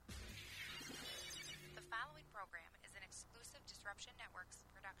Disruption Network's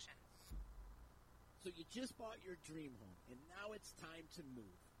production. So you just bought your dream home, and now it's time to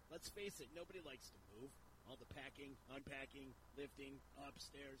move. Let's face it, nobody likes to move. All the packing, unpacking, lifting,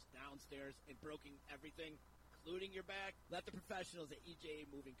 upstairs, downstairs, and broken everything, including your back. Let the professionals at EJA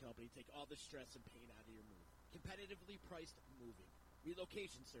Moving Company take all the stress and pain out of your move. Competitively priced moving,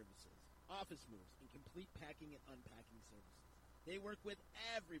 relocation services, office moves, and complete packing and unpacking services. They work with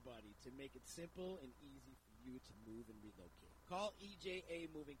everybody to make it simple and easy for you to move and relocate. Call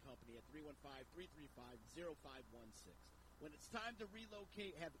EJA Moving Company at 315-335-0516. When it's time to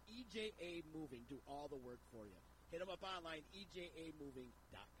relocate, have EJA Moving do all the work for you. Hit them up online,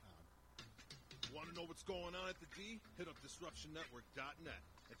 ejamoving.com. Want to know what's going on at the D? Hit up DisruptionNetwork.net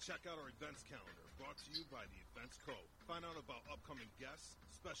and check out our events calendar, brought to you by the Events Co. Find out about upcoming guests,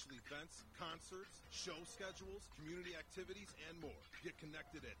 special events, concerts, show schedules, community activities, and more. Get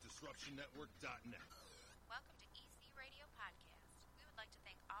connected at DisruptionNetwork.net. Welcome to EC Radio Podcast. We would like to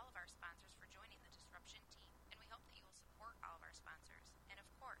thank all of our sponsors for joining the Disruption team, and we hope that you will support all of our sponsors. And of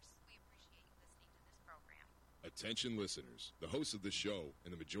course, we appreciate you listening to this program. Attention listeners, the host of this show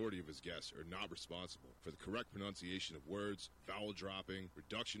and the majority of his guests are not responsible for the correct pronunciation of words, vowel dropping,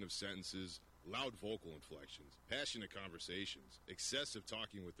 reduction of sentences, loud vocal inflections, passionate conversations, excessive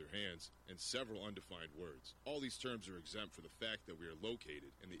talking with their hands, and several undefined words. All these terms are exempt for the fact that we are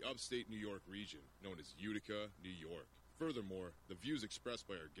located in the upstate New York region known as Utica, New York. Furthermore, the views expressed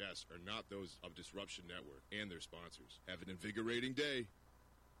by our guests are not those of Disruption Network and their sponsors. Have an invigorating day.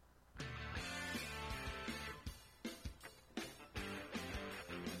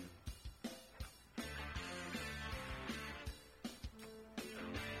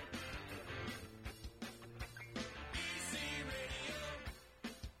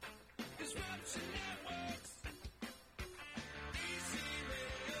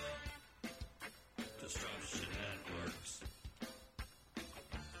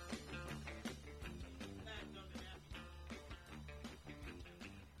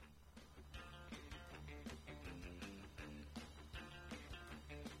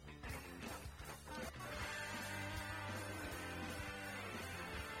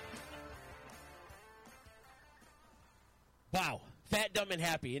 Wow. Fat, dumb, and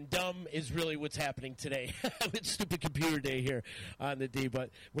happy. And dumb is really what's happening today. It's Stupid Computer Day here on the D.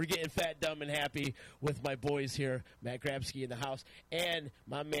 But we're getting fat, dumb, and happy with my boys here, Matt Grabsky in the house, and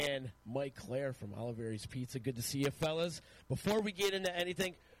my man, Mike Clare from Oliveri's Pizza. Good to see you, fellas. Before we get into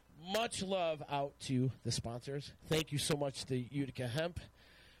anything, much love out to the sponsors. Thank you so much to Utica Hemp.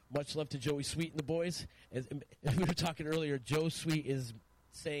 Much love to Joey Sweet and the boys. As we were talking earlier, Joe Sweet is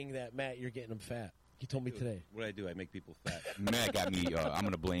saying that, Matt, you're getting him fat. He told me today. What I do, I make people fat. Matt got me. I'm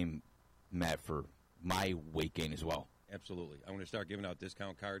going to blame Matt for my weight gain as well. Absolutely. I'm going to start giving out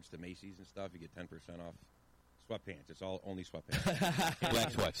discount cards to Macy's and stuff. You get 10% off. Sweatpants. It's all only sweatpants.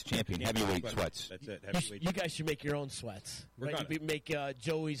 Black sweats, champion, heavyweight sweats. That's it. Heavyweight. You guys should make your own sweats. We're right? You make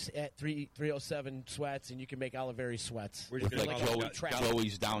Joey's at 307 sweats, and you can make Oliveri sweats. We're just With gonna like call them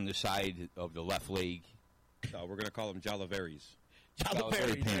Joey's down the side of the left leg. No, we're going to call them Jalaveris.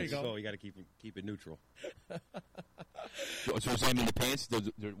 Oliveri, there you go. So you got to keep it neutral. So does that mean the pants?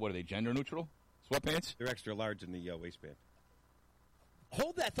 What are they? Gender neutral? Sweatpants? They're extra large in the waistband.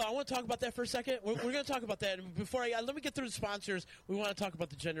 Hold that thought. I want to talk about that for a second. We're going to talk about that. And before let me get through the sponsors. We want to talk about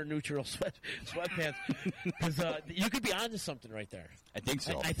the gender-neutral sweatpants. Because you could be onto something right there. I think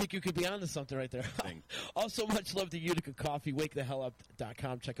so. I think you could be onto something right there. Also, much love to Utica Coffee,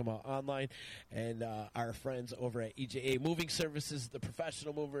 wakethehellup.com. Check them out online. And our friends over at EJA Moving Services, the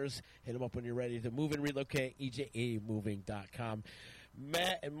professional movers. Hit them up when you're ready to move and relocate, ejamoving.com.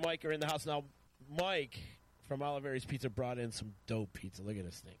 Matt and Mike are in the house now. Mike from Oliveri's Pizza brought in some dope pizza. Look at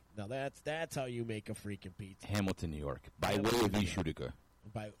this thing. Now that's how you make a freaking pizza. Hamilton, New York. By way of East Utica.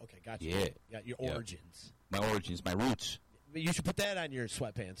 Okay, gotcha. Yeah. Got your origins. My origins, my roots. You should put that on your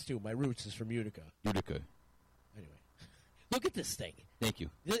sweatpants, too. My roots is from Utica. Utica. Anyway. Look at this thing. Thank you.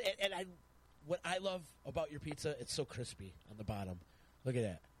 And what I love about your pizza, it's so crispy on the bottom. Look at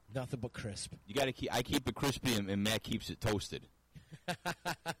that. Nothing but crisp. You got to keep. I keep it crispy, and Matt keeps it toasted.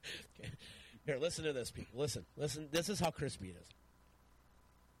 Okay. Here, listen to this, people. Listen. This is how crispy it is.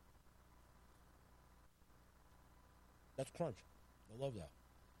 That's crunch. I love that.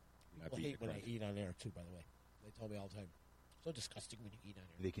 People hate when I eat on air, too, by the way. They tell me all the time. So disgusting when you eat on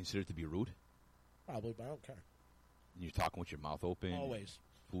air. Do they consider it to be rude? Probably, but I don't care. And you're talking with your mouth open. Always.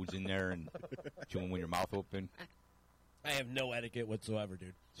 Food's in there and chewing with your mouth open. I have no etiquette whatsoever,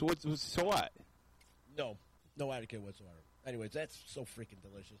 dude. So what? No etiquette whatsoever. Anyways, that's so freaking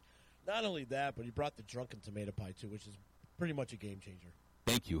delicious. Not only that, but he brought the drunken tomato pie, too, which is pretty much a game changer.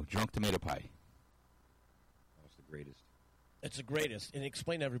 Thank you. Drunk tomato pie. That's the greatest. It's the greatest. And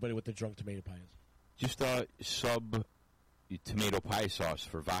explain to everybody what the drunk tomato pie is. Just sub tomato pie sauce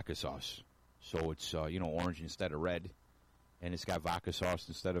for vodka sauce. So it's orange instead of red, and it's got vodka sauce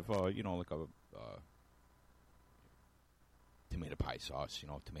instead of like a tomato pie sauce.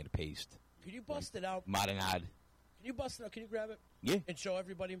 Tomato paste. Can you bust it out? Marinade. Can you bust it out? Can you grab it? Yeah. And show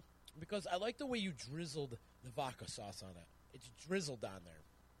everybody? Because I like the way you drizzled the vodka sauce on it. It's drizzled on there.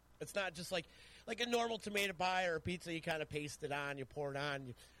 It's not just like a normal tomato pie or a pizza. You kind of paste it on, you pour it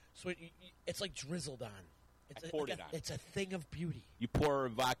on. It's like drizzled on. I poured it on. It's a thing of beauty. You pour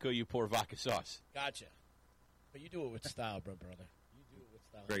vodka, you pour vodka sauce. Gotcha. But you do it with style, brother. You do it with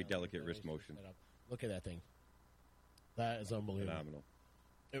style. Very delicate wrist motion. Look at that thing. That is unbelievable. Phenomenal.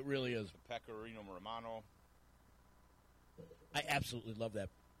 It really is. Pecorino Romano. I absolutely love that.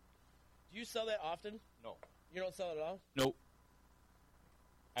 Do you sell that often? No. You don't sell it at all? Nope.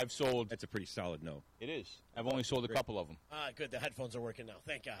 I've sold. That's a pretty solid no. It is. I've only sold a couple of them. Ah, good. The headphones are working now.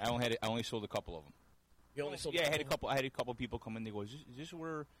 Thank God. I only sold a couple of them. You only sold. Yeah, I had a couple people come in. They go, "Is this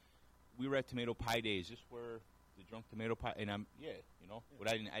where we were at Tomato Pie Day? Is this where the drunk tomato pie?" And I'm but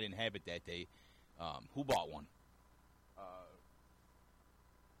I didn't have it that day. Who bought one?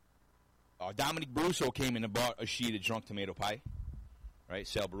 Dominic Brusso came in and bought a sheet of drunk tomato pie. Right,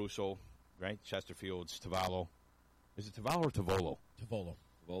 Sal Brusso, right? Chesterfield's Tavallo. Is it Tavallo or Tavolo? Tavolo.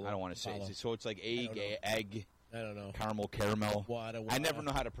 I don't want to say it. So it's like egg. I don't know. Caramel. I never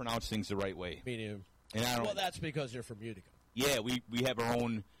know how to pronounce things the right way. Me neither. And well, that's because you're from Utica. Yeah, we have our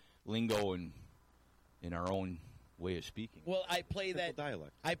own lingo and in our own way of speaking. Well, I play that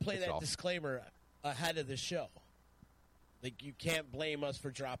dialect. I play That's that all. disclaimer ahead of the show. Like, you can't blame us for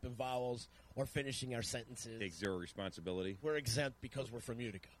dropping vowels or finishing our sentences. Take zero responsibility. We're exempt because we're from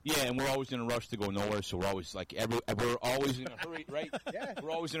Utica. Yeah, and we're always in a rush to go nowhere, so we're always like we're always in a hurry, right? Yeah, we're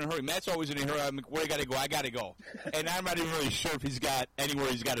always in a hurry. Matt's always in a hurry. I'm like, where I got to go? I got to go, and I'm not even really sure if he's got anywhere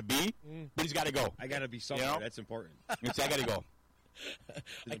he's got to be, but he's got to go. I got to be somewhere. That's important. I got to go.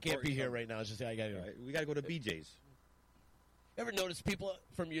 I can't be here right now. It's just I got to go. Right. We got to go to BJ's. Ever notice people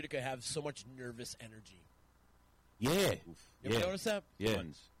from Utica have so much nervous energy? Yeah. You ever notice that? Yeah.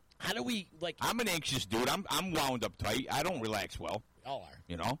 Tons. How do we, like... I'm an anxious dude. I'm wound up tight. I don't relax well. We all are.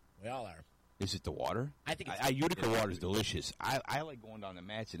 You know? We all are. Is it the water? I think it's... Utica water is delicious. I like going down the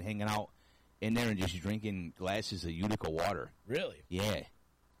mats and hanging out in there and just drinking glasses of Utica water. Really? Yeah.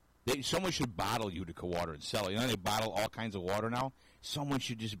 Someone should bottle Utica water and sell it. You know, they bottle all kinds of water now. Someone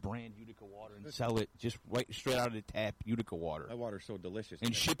should just brand Utica water and sell it just right straight out of the tap, Utica water. That water's so delicious.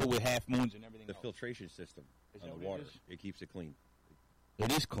 And ship it with half moons and everything The else. filtration system Is on that the what water, it is? it keeps it clean.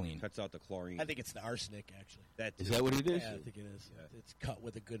 It is clean. Cuts out the chlorine. I think it's the arsenic, actually. Is that what it is? Yeah, I think it is. Yeah. It's cut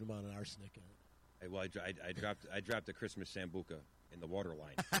with a good amount of arsenic in it. Well, I dropped the Christmas Sambuca in the water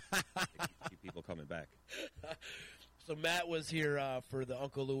line to keep people coming back. So Matt was here for the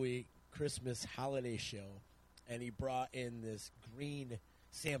Uncle Louie Christmas holiday show, and he brought in this green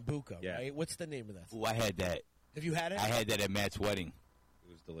Sambuca, Yeah. right? What's the name of that? Ooh, I had that. Have you had it? I had that at Matt's wedding.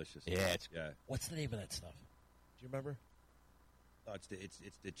 It was delicious. Yeah, What's the name of that stuff? Do you remember? Oh, it's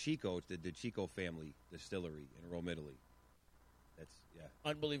the Chico. It's the Chico family distillery in Rome, Italy. That's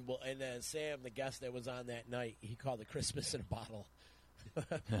Unbelievable. And then Sam, the guest that was on that night, he called it Christmas in a bottle.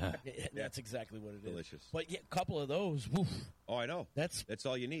 That's exactly what it is. delicious. But yeah, a couple of those. Woof, Oh, I know. that's That's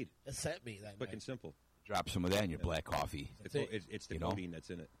all you need. that sent me that Quick night. and simple. Drop some of that in your black coffee. That's it. It's the You know? codeine that's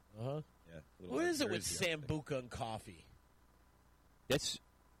in it. Uh-huh. Yeah. What is it with Sam? Sambuca and coffee? That's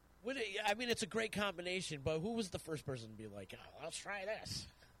I mean, it's a great combination, but who was the first person to be like, oh, let's try this?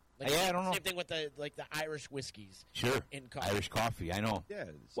 Like, Yeah, I don't know. Same thing with the Irish whiskeys. sure. In coffee. Irish coffee, I know. Yeah.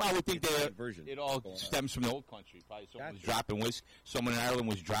 Well, I would think it's a that different version. it all Going on. stems from the old country. Probably someone was Gotcha. dropping whiskey. Someone in Ireland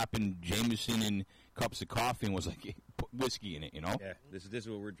was dropping Jameson in cups of coffee and was like, hey, put whiskey in it, you know? Yeah, this is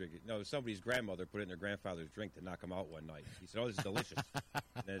what we're drinking. No, somebody's grandmother put it in their grandfather's drink to knock him out one night. He said, "Oh, this is delicious."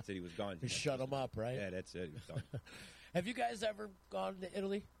 And that's it. He was gone. To shut them up, right? Yeah, that's it. He was done. Have you guys ever gone to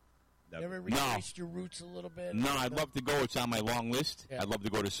Italy? Never. Ever No. retraced your roots a little bit? No, I'd love to go. It's on my long list. Yeah. I'd love to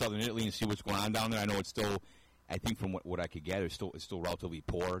go to southern Italy and see what's going on down there. I know it's still, I think from what I could gather, it's still relatively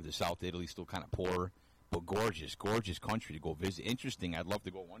poor. The South Italy's still kind of poor, but gorgeous country to go visit. Interesting. I'd love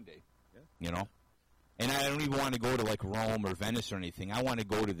to go one day. Yeah. You know? And I don't even want to go to like Rome or Venice or anything. I want to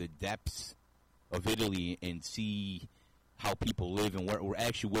go to the depths of Italy and see how people live and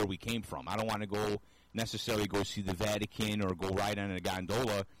where we came from. I don't want to go necessarily go see the Vatican or go ride on a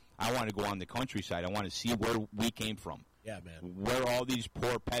gondola. I want to go on the countryside. I want to see where we came from. Yeah, man. Where all these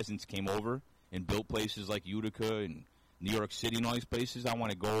poor peasants came over and built places like Utica and New York City and all these places. I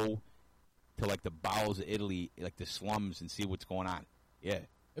want to go to like the bowels of Italy, like the slums, and see what's going on. Yeah.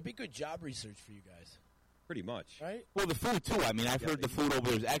 It'd be good job research for you guys. Pretty much. right? Well, the food too. I mean, I've heard the food over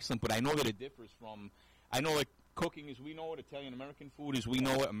there is excellent, but I know that it differs from. I know like cooking as we know it, Italian American food as we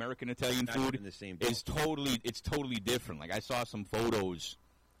know it, American Italian Not food even the same boat. is totally different. Like I saw some photos.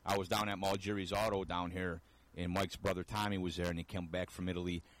 I was down at Malgeri's Auto down here, and Mike's brother Tommy was there, and he came back from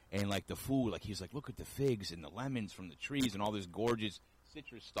Italy, and like the food, like he's like, look at the figs and the lemons from the trees and all this gorgeous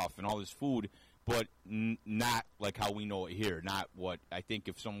citrus stuff and all this food, but not like how we know it here. Not what I think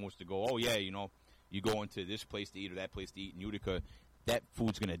if someone was to go, oh yeah, you know, you go into this place to eat or that place to eat in Utica, that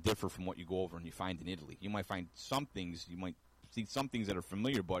food's going to differ from what you go over and you find in Italy. You might find some things, you might see some things that are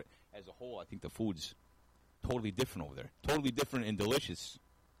familiar, but as a whole, I think the food's totally different over there. Totally different and delicious.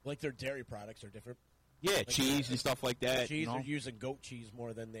 Like their dairy products are different. Yeah, cheese and stuff like that. Cheese, you know? they're using goat cheese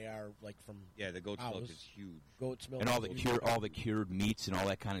more than they are like from Yeah, the goat's milk cows. is huge. Goat's milk. And all is the cured meats and all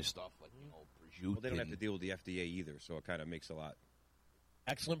that kind of stuff, like prosciutto. Well, they don't have to and- deal with the FDA either, so it kind of makes a lot.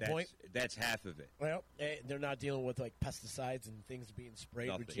 Excellent point. That's half of it. Well, they're not dealing with like pesticides and things being sprayed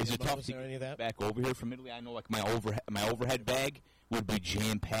Nothing. with Is it tough GMOs to or any of get that. back over here from Italy? I know, like my overhead bag would be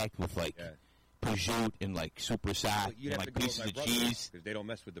jam packed with like Yeah. prosciutto and like super sat But you'd and have to like go with pieces my of brother cheese. because they don't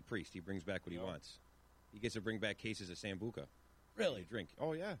mess with the priest. He brings back what he wants. He gets to bring back cases of Sambuca. Really, To drink.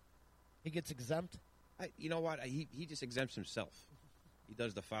 Oh yeah. he gets exempt. You know what? He just exempts himself. He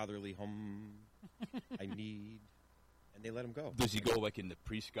does the fatherly I need, and they let him go. Does he go like in the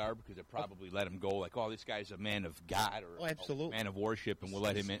priest garb? Because they probably let him go like, oh, this guy's a man of God or Oh, absolutely. a man of worship, and we'll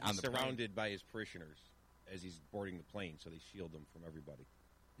let him in on He's the plane. surrounded by his parishioners as he's boarding the plane, so they shield him from everybody.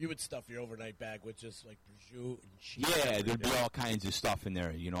 You would stuff your overnight bag with just like prosciutto and cheese. Yeah, there'd be all kinds of stuff in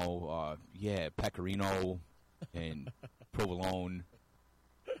there, you know. Pecorino and provolone.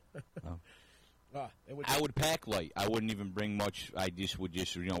 It would, I would pack light. I wouldn't even bring much. I just would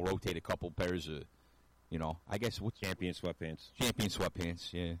rotate a couple pairs of, I guess what's Champion sweatpants. champion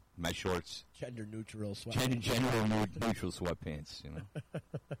sweatpants. Yeah, my shorts. gender neutral sweat. General neutral sweatpants.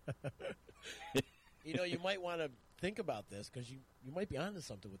 You might want to think about this because you might be onto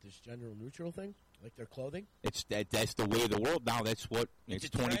something with this gender neutral thing, like their clothing. It's that's the way of the world now. That's what it's a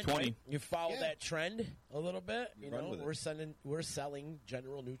trend, 2020. right? You follow Yeah. that trend a little bit. You run with it. We're selling gender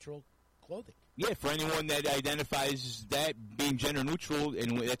neutral clothing. Yeah, for anyone that identifies that being gender neutral,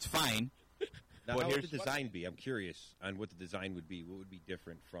 and that's fine. Now, Well, how would here's- the design be? I'm curious on what the design would be. What would be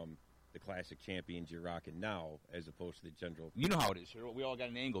different from the classic champions you're rocking now as opposed to the general? You know how it is. We all got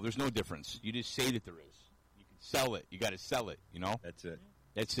an angle. There's no difference. You just say that there is. You can sell it. You got to sell it. That's it.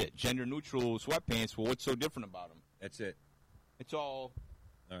 That's it. Gender neutral sweatpants. Well, what's so different about them? That's it. It's all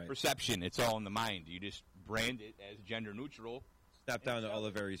All right. perception. It's all in the mind. You just brand it as gender neutral. Stop down to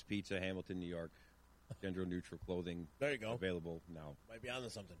Oliveri's Pizza, Hamilton, New York. Gender neutral clothing There you go. available now. Might be onto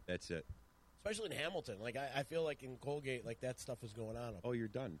something, That's it. especially in Hamilton. Like I feel like in Colgate, like that stuff is going on. Oh, you're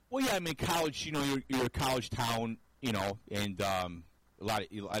done. Well, yeah. I mean, college. You're a college town. And a lot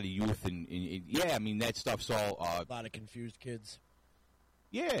of youth and yeah. I mean, that stuff's all. A lot of confused kids.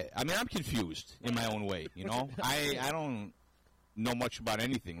 Yeah, I mean, I'm confused in my own way. I don't know much about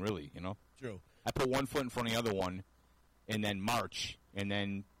anything really. True. I put one foot in front of the other one, and then march, and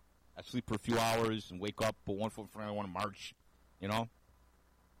then I sleep for a few hours and wake up, put one foot in front of the other one, and march.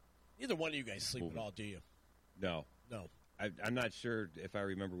 Neither one of you guys sleep at all, do you? No. No. I'm not sure if I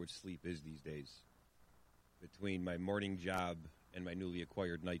remember what sleep is these days. Between my morning job and my newly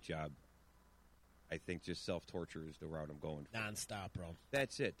acquired night job, I think just self-torture is the route I'm going for. Nonstop, bro.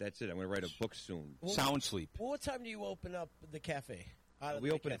 That's it. I'm going to write a book soon. Sound sleep. Well, what time do you open up the cafe?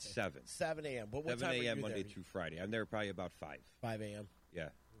 We open at 7. 7 a.m. But what 7 time are a.m. you Monday there? through Friday. I'm there probably about 5. 5 a.m. Yeah.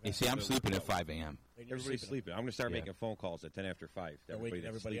 You see, I'm sleeping at 5 a.m. And you're Everybody's sleeping. I'm going to start Yeah. making phone calls at 10 after 5. They're Everybody waking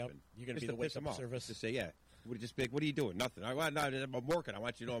that's everybody up? sleeping. You're gonna Just be to the piss them wake-up off. service? Just say, yeah. Just be like, what are you doing? Nothing. I'm working. I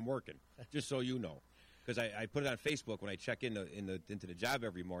want you to know I'm working. Just so you know. Because I put it on Facebook when I check into the job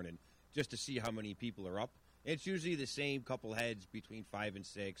every morning just to see how many people are up. And it's usually the same couple heads between 5 and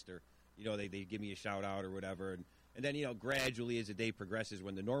 6. Or, they give me a shout out or whatever. And then, gradually as the day progresses,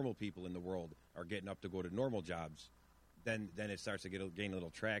 when the normal people in the world are getting up to go to normal jobs, then it starts to gain a little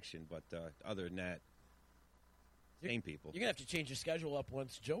traction. But other than that, same people. You're going to have to change your schedule up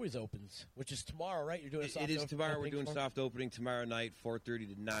once Joey's opens, which is tomorrow, right? You're doing a soft It is tomorrow. We're opening doing tomorrow? soft opening tomorrow night,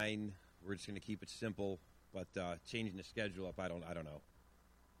 4:30 to 9. We're just going to keep it simple, but changing the schedule up, I don't know.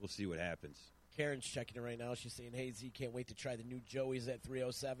 We'll see what happens. Karen's checking it right now. She's saying, hey, Z, can't wait to try the new Joey's at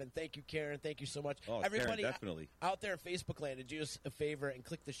 307. Thank you, Karen. Thank you so much. Oh, Everybody Karen, definitely. out there in Facebook land, do us a favor and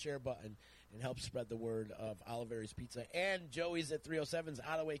click the share button and help spread the word of Oliveri's Pizza and Joey's at 307's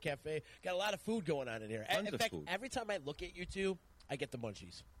Ottaway Cafe. Got a lot of food going on in here. Tons In of fact, food. every time I look at you two, I get the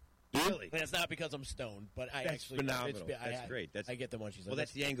munchies. Really? And it's not because I'm stoned, but I That's actually phenomenal. It's, That's great. I get the munchies. Well,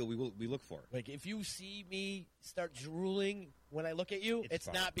 that's the angle we look for. like if you see me start drooling when I look at you, it's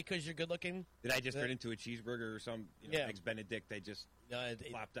fine. not because you're good looking. Did I just turn into a cheeseburger or some Yeah. eggs Benedict? They just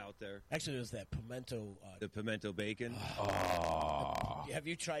plopped out there. Actually, it was that pimento. The pimento bacon. Oh, Have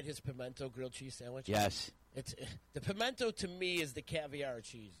you tried his pimento grilled cheese sandwich? yes. It's the pimento to me is the caviar of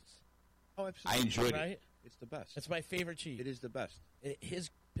cheeses. Oh, I absolutely. enjoyed it. Right? It's the best. That's my favorite cheese. It is the best. His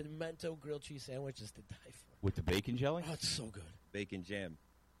pimento grilled cheese sandwich is to die for. With the bacon jelly? Oh, it's so good. Bacon jam.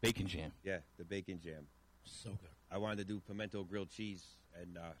 Bacon jam. Yeah, the bacon jam. So good. I wanted to do pimento grilled cheese,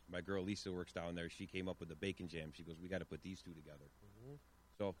 and my girl Lisa works down there. She came up with the bacon jam. She goes, "We got to put these two together." Mm-hmm.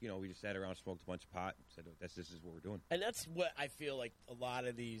 So we just sat around, smoked a bunch of pot, and said, "This is what we're doing." And that's what I feel like a lot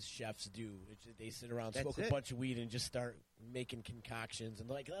of these chefs do. They sit around, That's smoke it. a bunch of weed, and just start making concoctions. And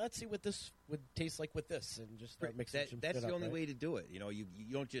like, let's see what this would taste like with this, and just start mixing some That's shit the up, only right? way to do it. You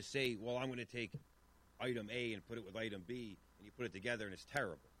don't just say, "Well, I'm going to take item A and put it with item B," and you put it together, and it's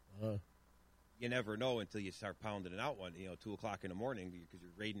terrible. You never know until you start pounding it out 2 o'clock in the morning, because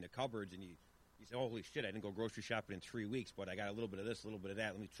you're raiding the cupboards and you say, "Holy shit, I didn't go grocery shopping in 3 weeks, but I got a little bit of this, a little bit of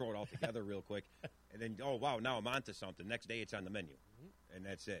that. Let me throw it all together real quick." And then, oh, wow, now I'm onto something. Next day it's on the menu. And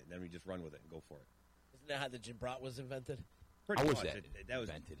that's it. And then we just run with it and go for it. Isn't that how the gin brat was invented? Pretty How was much. that That was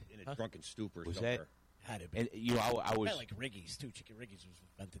invented? in a drunken stupor Was somewhere. that- Had it been. And I was Kinda like Riggy's too. Chicken Riggy's was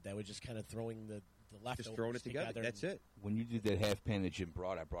invented. That was just kind of throwing the leftovers Just throwing it together. That's it. when you did that half pan that Jim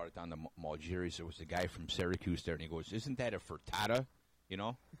brought. I brought it down to Malgeri's. There was a guy from Syracuse there, and he goes, "Isn't that a frittata?"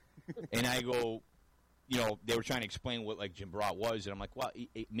 And I go, they were trying to explain what like Jim brought was, and I'm like, well,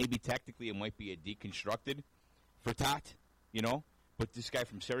 maybe technically it might be a deconstructed frittata, But this guy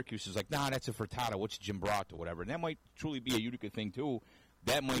from Syracuse is like, nah, that's a frittata. What's Jim brought or whatever? And that might truly be a Utica thing too.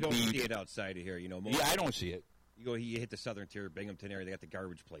 That might You don't be. see it outside of here. Most Yeah, I don't see it. you hit the southern tier, Binghamton area, they got the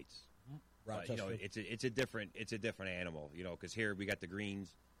garbage plates. But, Rochester. it's a different animal, because here we got the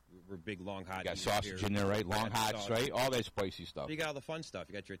greens. We're big long hot. You got eaters sausage here. in there, right? Long got the hots, sausage. right? All that spicy stuff. You got all the fun stuff.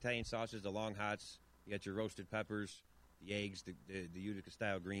 You got your Italian sausages, the long hots. You got your roasted peppers, the eggs, the Utica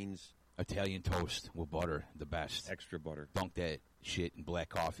style greens, Italian toast with butter, the best. extra butter, Dunk that shit in black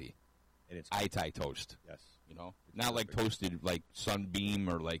coffee. and it's Itai toast. yes. Not like perfect. toasted like Sunbeam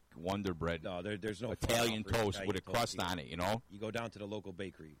or like Wonder Bread. No, there's no Italian fun for toast Italian with a toast. crust on it, You go down to the local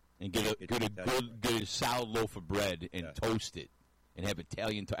bakery. and get a It's good Italian good solid loaf of bread and Yeah. toast it, and have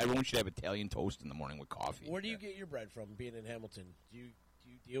Italian. Everyone should have Italian toast in the morning with coffee. Where do you get your bread from? Being in Hamilton, do you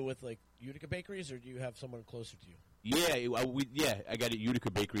deal with like Utica bakeries, or do you have someone closer to you? Yeah, I got at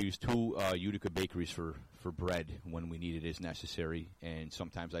Utica Bakeries, 2 Utica Bakeries for bread when we need it as necessary, and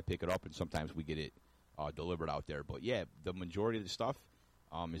sometimes I pick it up, and sometimes we get it delivered out there. But yeah, the majority of the stuff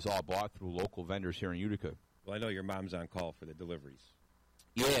is all bought through local vendors here in Utica. Well, I know your mom's on call for the deliveries.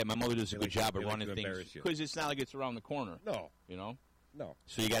 Yeah, my mother does a They good like- job they of like running to things embarrass you. because it's not like it's around the corner. No, no,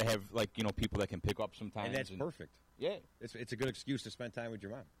 So you got to have like people that can pick up sometimes. and that's perfect. Yeah, It's a good excuse to spend time with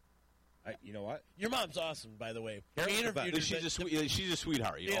your mom. You know what? Your mom's awesome, by the way. Carol's We the interviewed best. her. she's a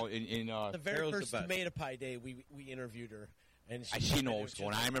sweetheart. You Yeah. know, in The very Carol's the first best. tomato pie day, we interviewed her, and she knows what's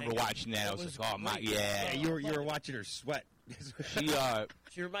going on. I remember watching that. I was like, oh my, great. yeah. You were watching her sweat.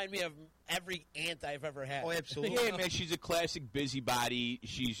 She reminded me of every aunt I've ever had. Oh, absolutely. Yeah, man, she's a classic busybody.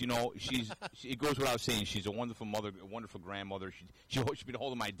 She's it goes without saying, she's a wonderful mother, a wonderful grandmother. She's been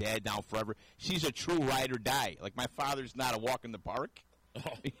holding my dad down forever. She's a true ride or die. Like, my father's not a walk in the park.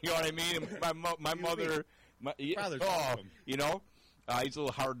 You know what I mean? And my mother, Father's awesome. he's a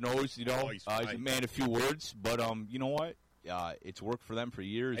little hard-nosed, Oh, he's he's a fine. man of few words. But, you know what? It's worked for them for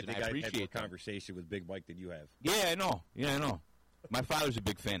years, I and think I I've had more appreciate that. conversation with Big Mike than you have. Yeah, I know. My father's a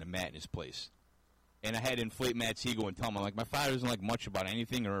big fan of Matt in his place. And I had to inflate Matt's ego and tell him, I'm like, my father doesn't like much about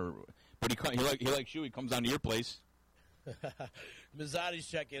anything, but he likes you. He comes down to your place. Mizzati's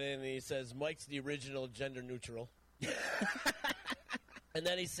checking in, and he says Mike's the original gender neutral. And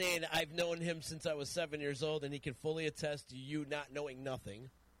then he's saying, I've known him since I was 7 years old, and he can fully attest to you not knowing nothing.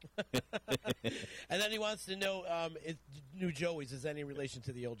 And then he wants to know if New Joey's is any relation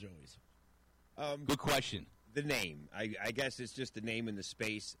to the old Joey's. Good question. The name. I guess it's just the name in the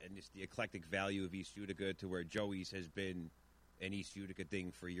space and just the eclectic value of East Utica, to where Joey's has been an East Utica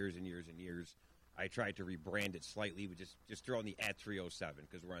thing for years and years and years. I tried to rebrand it slightly, but just throw in the at 307,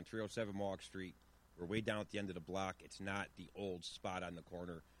 because we're on 307 Mohawk Street. We're way down at the end of the block. It's not the old spot on the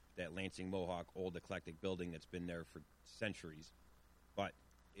corner, that Lansing Mohawk old eclectic building that's been there for centuries. But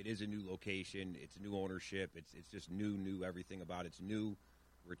it is a new location. It's new ownership. It's just new. Everything about it's new.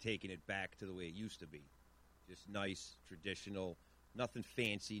 We're taking it back to the way it used to be. Just nice, traditional, nothing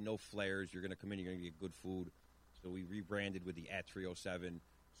fancy, no flares. You're going to come in, you're going to get good food. So we rebranded with the at 307.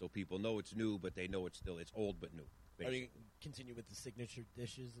 so people know it's new, but they know it's old but new. Are you continue with the signature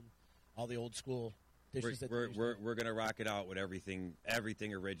dishes and all the old school We're dishes? we're gonna rock it out with everything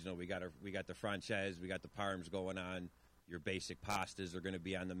original. We got the franchise, we got the parms going on. Your basic pastas are going to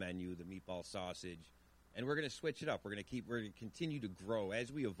be on the menu, the meatball sausage, and we're going to switch it up. We're going to continue to grow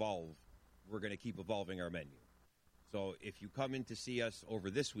as we evolve. We're going to keep evolving our menu. So if you come in to see us over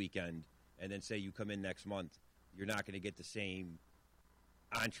this weekend, and then say you come in next month, you're not going to get the same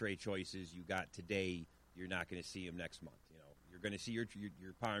entree choices you got today. You're not going to see them next month. You know, you're going to see your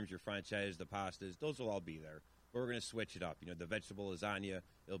parms, your franchise, the pastas. Those will all be there. But we're going to switch it up. You know, the vegetable lasagna,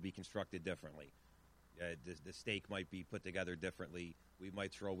 it'll be constructed differently. The steak might be put together differently. We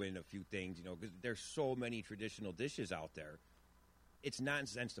might throw in a few things, you know, because there's so many traditional dishes out there. It's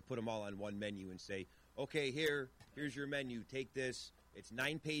nonsense to put them all on one menu and say, okay, here's your menu. Take this. It's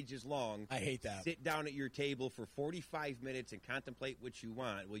 9 pages long. I hate that. Sit down at your table for 45 minutes and contemplate what you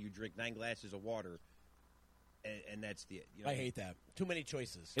want while you drink 9 glasses of water. And that's the. You know, I hate that. Too many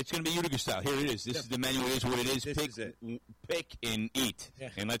choices. It's going to be Utica style. Here it is. This is the menu. It is what it is. This is it. Pick and eat,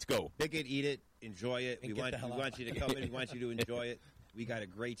 and let's go. Pick it, eat it, enjoy it. And We want you to come in. We want you to enjoy it. We got a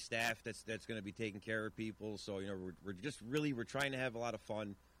great staff that's going to be taking care of people. So you know we're trying to have a lot of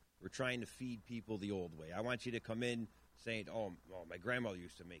fun. We're trying to feed people the old way. I want you to come in saying, "Oh, my grandmother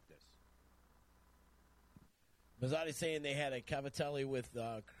used to make this." Mazzotti's saying they had a cavatelli with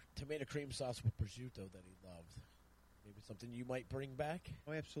tomato cream sauce with prosciutto that he loved. Maybe something you might bring back?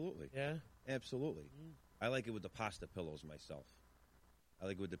 Oh, absolutely. Yeah? Absolutely. I like it with the pasta pillows myself. I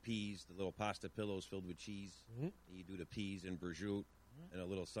like it with the peas, the little pasta pillows filled with cheese. Mm-hmm. You do the peas and prosciutto and a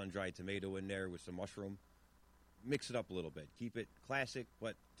little sun-dried tomato in there with some mushroom. Mix it up a little bit. Keep it classic,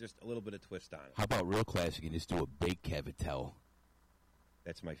 but just a little bit of twist on it. How about real classic and just do a baked cavatelli?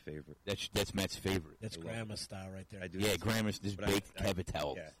 That's my favorite. That's Matt's favorite. That's grandma style right there. I do. Yeah, grandma's this baked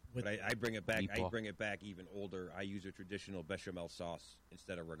cavatelli. Yeah, but I bring it back. Meatball. I bring it back even older. I use a traditional bechamel sauce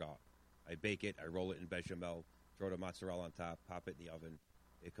instead of regat. I bake it. I roll it in bechamel. Throw the mozzarella on top. Pop it in the oven.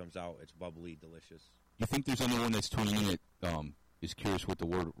 It comes out. It's bubbly, delicious. You think there's anyone that's tuning in that is curious what the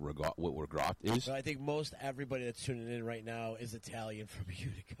word regat is? So I think most everybody that's tuning in right now is Italian from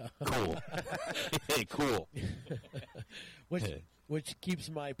Utica. Cool. Hey, cool. Which keeps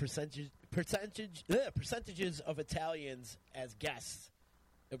my percentages of Italians as guests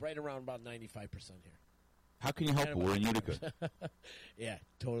right around about 95% here. How can you help it? We're in Utica. Yeah,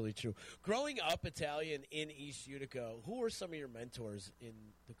 totally true. Growing up Italian in East Utica, who were some of your mentors in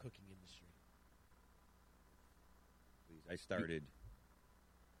the cooking industry? I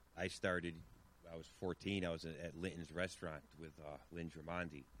was 14. I was at Linton's restaurant with Lynn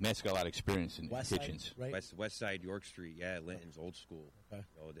Tremondi. Matt's got a lot of experience in West kitchens. Side, right? West Side, York Street. Yeah, Linton's old school. Okay.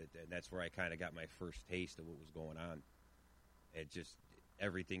 You know, and that's where I kind of got my first taste of what was going on. It just,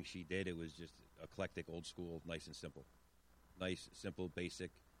 everything she did, it was just eclectic, old school, nice and simple. Nice, simple,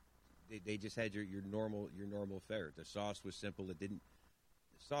 basic. They just had your normal fare. The sauce was simple. The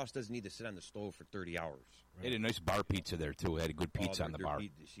sauce doesn't need to sit on the stove for 30 hours. They had a nice bar pizza there too. They had a good pizza on the bar.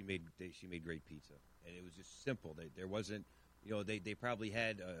 She made great pizza, and it was just simple. There wasn't, you know, they probably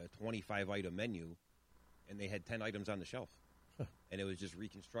had a 25-item menu, and they had 10 items on the shelf, and it was just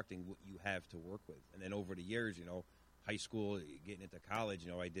reconstructing what you have to work with. And then over the years, you know, high school, getting into college,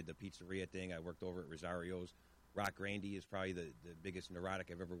 you know, I did the pizzeria thing. I worked over at Rosario's. Rock Randy is probably the biggest neurotic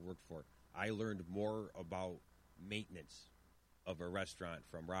I've ever worked for. I learned more about maintenance of a restaurant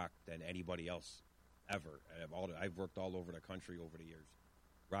from Rock than anybody else ever. I've worked all over the country over the years.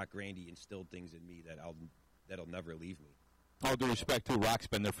 Rock Randy instilled things in me that'll never leave me. All due respect to Rock's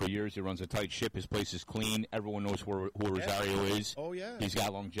been there for years. He runs a tight ship. His place is clean. Everyone knows who Rosario is. Oh yeah, he's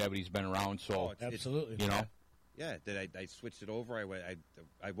got longevity. He's been around. So absolutely, you know. Yeah, I switched it over.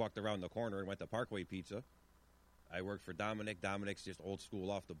 I walked around the corner and went to Parkway Pizza. I worked for Dominic. Dominic's just old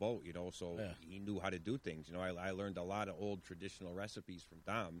school off the boat, you know, so he knew how to do things. You know, I learned a lot of old traditional recipes from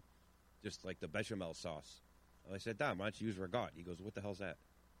Dom, just like the bechamel sauce. And I said, Dom, why don't you use regat? He goes, what the hell's that?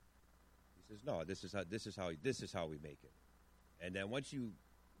 He says, no, this is how we make it. And then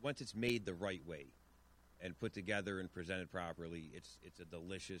once it's made the right way and put together and presented properly, it's a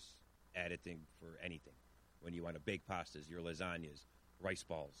delicious additive for anything. When you want to bake pastas, your lasagnas, rice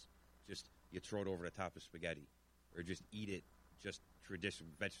balls, just you throw it over the top of spaghetti. Or just eat it, just traditional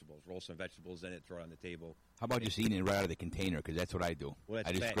vegetables. Roll some vegetables in it, throw it on the table. How about just eating it right out of the container? Because that's what I do. Well,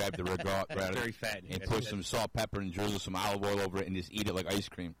 I just fat. grab the regat right out very fattening. and put some salt, pepper, and drizzle some olive oil over it and just eat it like ice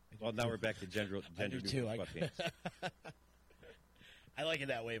cream. Well, now we're back to gender I do too. sweatpants. I like it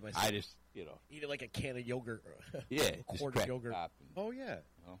that way myself. I just, Eat it like a can of yogurt. yeah, a just quart crack of yogurt. top and- Oh yeah.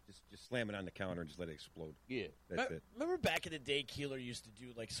 No. Just slam it on the counter and just let it explode. yeah. That's it. Remember back in the day, Keeler used to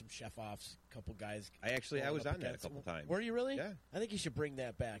do like some chef offs. A couple guys. I going was up on that a against couple them. times. Were you really? Yeah. I think you should bring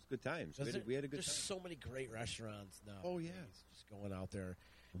that back. Good times. We Because had a good there's time. so many great restaurants now. Oh, yeah. Just going out there.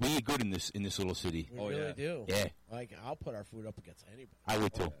 We eat good in this little city. We Oh, really yeah. do. Yeah. Like I'll put our food up against anybody. I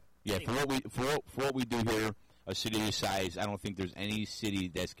would too. Oh, Yeah, for what we do here, a city this size, I don't think there's any city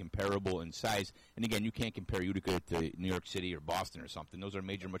that's comparable in size. And again, you can't compare Utica to New York City or Boston or something. Those are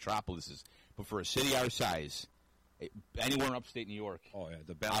major metropolises. But for a city our size, anywhere in upstate New York, Oh yeah,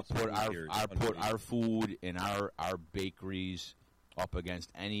 the I'll balance. of put food here is our unbelievable. food and our bakeries up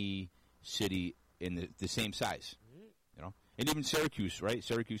against any city in the same size. You know, and even Syracuse, right?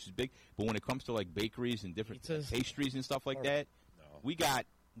 Syracuse is big, but when it comes to like bakeries and different Pizzas. pastries and stuff like Or- that, No. we got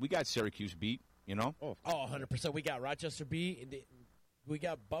Syracuse beat. You know, Oh, Oh, 100%. We got Rochester beat, and we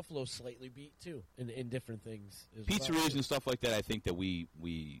got Buffalo slightly beat too, in different things. As well. pizzerias and stuff like that. I think that we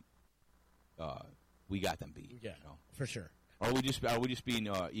got them beat. Yeah, You know? for sure. Are we just being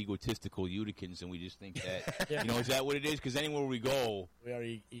egotistical Uticans and we just think that Yeah. is that what it is? Because anywhere we go, We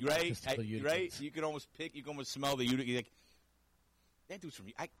already right, you can almost pick, you can almost smell the Utica. You're like, that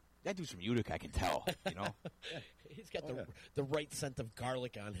dude's from Utica. I can tell. You know, He's got Oh, yeah. the right scent of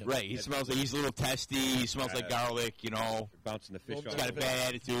garlic on him. right? He smells like he's a little testy. He smells like garlic. You know, bouncing the fish Well, off. he's got a bad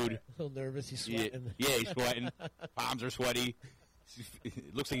attitude. A little nervous. He's Yeah, sweating. yeah, he's sweating. Palms are sweaty.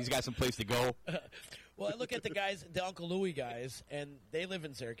 It looks like he's got some place to go. Well, I look at the guys, the Uncle Louie guys, and they live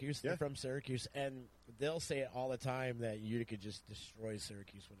in Syracuse. They're Yeah. from Syracuse, and they'll say it all the time that Utica just destroys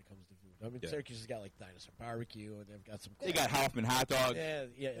Syracuse when it comes to food. I mean, Yeah. Syracuse has got like Dinosaur Barbecue, and they've got some. They got Hoffman hot dog. Yeah.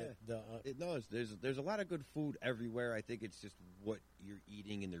 Yeah. There's a lot of good food everywhere. I think it's just what you're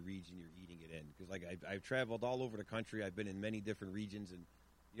eating in the region you're eating it in. Because like I've traveled all over the country. I've been in many different regions, and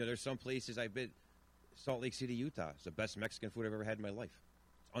there's some places I've been. Salt Lake City, Utah. It's the best Mexican food I've ever had in my life.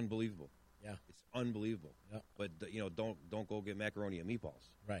 It's unbelievable. Yeah. It's unbelievable. Yep. But don't go get macaroni and meatballs.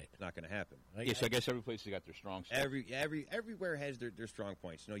 Right. It's not going to happen. Yeah, so I guess every place has got their strong stuff. Everywhere has their strong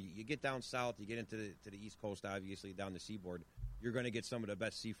points. You get down south, you get into the East Coast, obviously down the seaboard. You're going to get some of the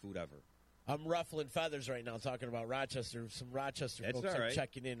best seafood ever. I'm ruffling feathers right now talking about Rochester. Some Rochester That's folks all are right.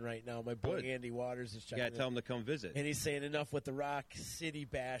 checking in right now. My boy Good. Andy Waters is You checking got in. to tell them to come visit. And he's saying enough with the Rock City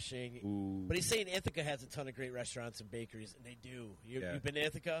bashing. Ooh, But he's saying Ithaca has a ton of great restaurants and bakeries, and they do. Yeah. You've been to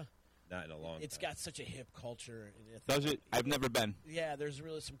Ithaca? not in a long It's time. got such a hip culture in Ithaca. Does it? I've never been. Yeah, there's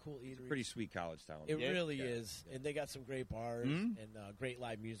really some cool eateries. Pretty sweet college town. It Yeah. really Yeah. is. And they got some great bars Mhm. and great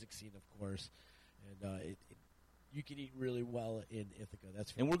live music scene, of course. And you can eat really well in Ithaca.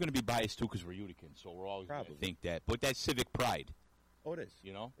 That's for And we're going to be biased too because we're Uticans, so we're always going to Probably. think that. But that's civic pride, Oh, it is.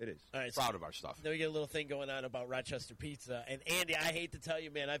 you know. It is. All right, so Proud of our stuff. now we get a little thing going on about Rochester pizza. And Andy, I hate to tell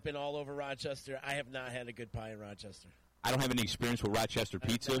you, man, I've been all over Rochester. I have not had a good pie in Rochester. I don't have any experience with Rochester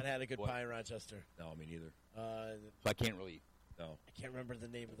pizza, I've not had a good What? pie in Rochester. No, me neither. so I can't really. No. I can't remember the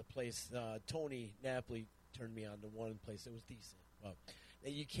name of the place. Tony Napoli turned me on to one place that was decent. Well,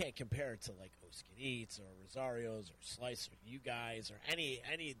 you can't compare it to like Oskin Eats or Rosario's or Slice or you guys or any.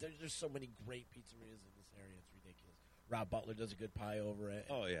 There's so many great pizzerias in this area. It's ridiculous. Rob Butler does a good pie over it.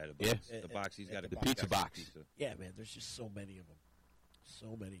 Oh yeah, the Yeah. box. The box. He's got The a pizza got some box. pizza. Yeah, man. There's just so many of them.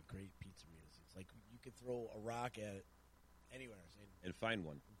 So many great pizzerias. It's like you could throw a rock at it anywhere And find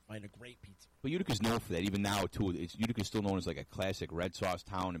one. and find a great pizza. But Utica's known for that. Even now, too, Utica's still known as like a classic red sauce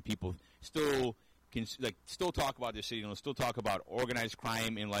town, and people still can still talk about this city. Still talk about organized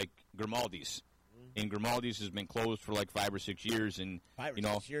crime in like Grimaldi's. And Grimaldi's has been closed for like 5 or 6 years, and 5 or you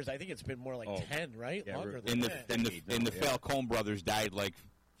know, 6 years. I think it's been more like Oh. 10, right? Yeah, Longer we're- than and the that. and the No, and the yeah. Falcone brothers died like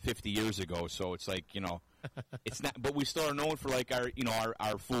 50 years ago. So it's like it's not. But we still are known for like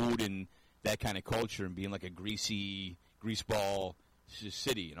our food and that kind of culture and being like a greaseball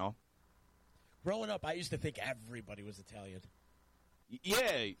city. You know. Growing up, I used to think everybody was Italian.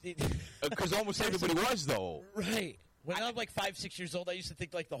 Yeah, because almost everybody was though. Right. When I'm like 5, 6 years old, I used to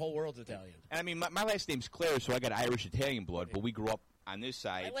think like the whole world's Italian. And I mean, my last name's Claire, so I got Irish Italian blood, but we grew up on this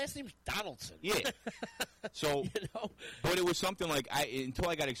My side. last name's Donaldson. Yeah. So, You know? but it was something like until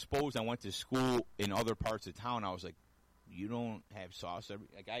I got exposed, I went to school in other parts of town. I was like, you don't have sauce.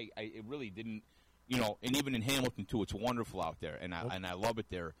 It really didn't, and even in Hamilton too, it's wonderful out there, and I love it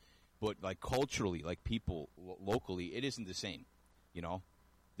there. But like culturally, like people locally, it isn't the same.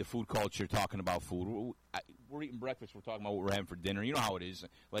 The food culture, talking about food. We're eating breakfast. We're talking about what we're having for dinner. You know how it is.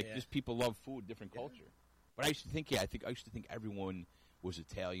 Like, Yeah. just people love food, different culture. But I used to think, I used to think everyone was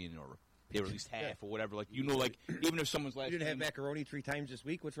Italian or they were at least half or whatever. Like, even if someone's last You didn't have name- macaroni 3 times this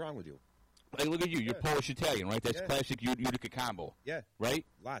week. What's wrong with you? Like, look at you. You're Polish Italian, right? That's Yeah. classic Utica combo, Yeah, right?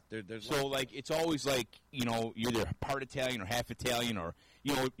 lot. There's So, lots. like, it's always like, you know, you're either part Italian or half Italian, or,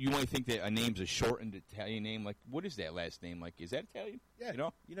 you know, you only think that a name's a shortened Italian name. Like, what is that last name? Like, is that Italian? Yeah, You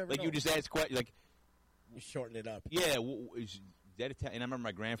know? you never like, know. you just ask questions. Like, You shorten it up. yeah, is that Italian? And I remember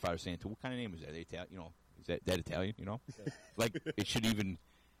my grandfather saying, "To what kind of name is that? Italian? You know, is that Italian? You know, like it should even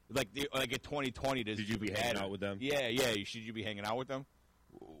like at 2020. Should you be hanging out with them? Yeah, yeah. Should you be hanging out with them?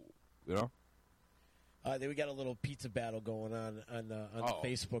 You know, Then we got a little pizza battle going on Oh.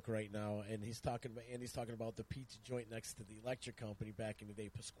 Facebook right now, and Andy's talking about the pizza joint next to the electric company back in the day,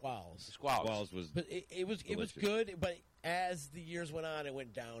 Pasquale's. squalls. Wells was But it was Delicious. good. But as the years went on, it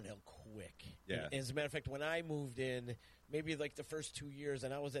went downhill quick. Yeah. And as a matter of fact, when I moved in, maybe like the first 2 years,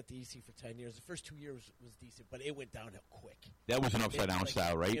 and I was at the EC for 10 years. The first 2 years was decent, but it went downhill quick. That was an upside down Like,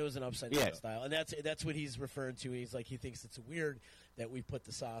 style, right? It was an upside Yeah. down style, and that's what he's referring to. He's like he thinks it's weird that we put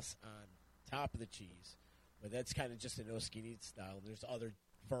the sauce on top of the cheese, but that's kind of just an Oskineet style. And there's other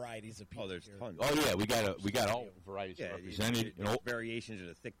varieties of pizza. there's here. tons. Oh yeah, we got all varieties Yeah, represented. You know, variations of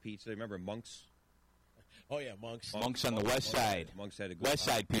the thick pizza. Remember Monks? Oh yeah, Monks. Monks on the west side, Monks had a good west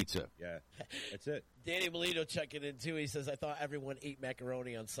side pizza. Yeah, that's it. Danny Melito checking in too. He says, "I thought everyone ate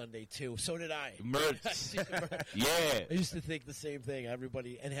macaroni on Sunday too. So did I. Mertz. Yeah, I used to think the same thing.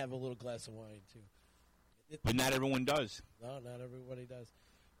 Everybody and have a little glass of wine too. but not everyone does. No, not everybody does.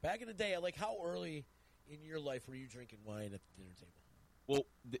 Back in the day, like how early in your life were you drinking wine at the dinner table?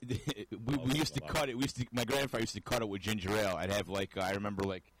 Well, we used to cut it. My grandfather used to cut it with ginger ale. I'd have I remember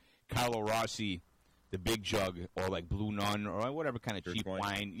Carlo Rossi, the big jug, or like Blue Nun, or whatever kind of Church cheap wine.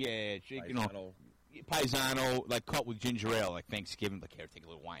 wine. Yeah, you know, Paisano. Paisano, like cut with ginger ale, like Thanksgiving. Like here, take a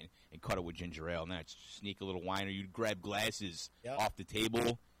little wine and cut it with ginger ale, and then I'd sneak a little wine, or you'd grab glasses Yep. off the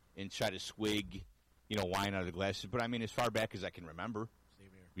table and try to swig, wine out of the glasses. But I mean, as far back as I can remember, Same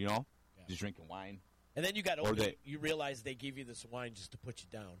here. Yeah. just drinking wine. And then you got Or older. they- You realized they give you this wine just to put you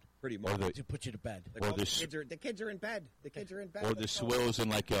down, Pretty Or much. the to put you to bed. Like, or the the kids are in bed. The kids are in bed. or the Let's go. swills in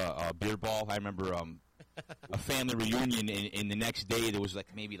like a beer ball. I remember a family reunion, and the next day there was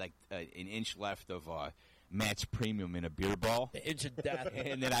maybe an inch left of Matt's Premium in a beer ball. The inch of death.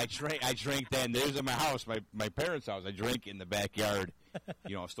 And then I drank then. There's in my house, my parents' house. I drank in the backyard,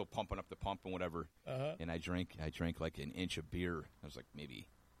 still pumping up the pump and whatever. Uh-huh. And I drank like an inch of beer. I was like maybe,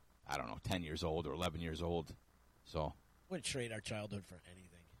 I don't know, 10 years old or 11 years old. So Wouldn't trade our childhood for anything.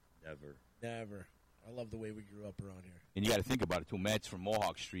 Never. Never. I love the way we grew up around here. and you got to think about it too. Matt's from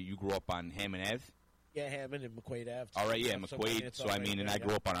Mohawk Street. You grew up on Hammond Ave. Yeah, Hammond and McQuaid Ave. All right, yeah, So McQuaid. it's So all I right mean, and there, I yeah.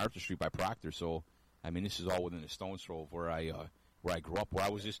 grew up on Arthur Street by Proctor. So I mean, this is all within a stone's throw of where I grew up. Where I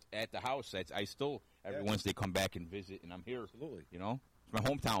was just at the house. I still every Yeah. Wednesday come back and visit, and I'm here. Absolutely. It's my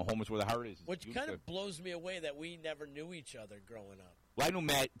hometown. Home is where the heart is. It's Which Utica. kind of blows me away that we never knew each other growing up. Well, I knew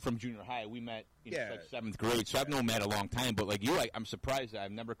Matt from junior high. We met in Yeah. 7th grade, so I've known Matt a long time. But like you, I'm surprised that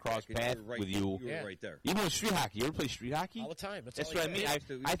I've never crossed You were paths right- with you. You were Yeah. right there. Even with street hockey, you ever play street hockey? All the time. That's all what I mean. We used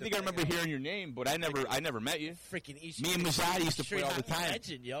to I think I play remember out. hearing your name, but I never met you. Freaking East. Me and Mazzati used to play Street all the hockey time.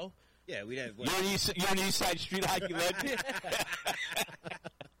 Legend, yo. Yeah, we'd have. You're an East Side street hockey legend.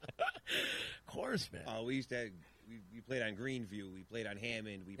 Of course, man. We used to. We played on Greenview. We played on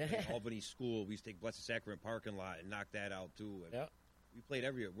Hammond. We played Albany School. We used to take Blessed Sacrament parking lot and knock that out too. And Yeah. We played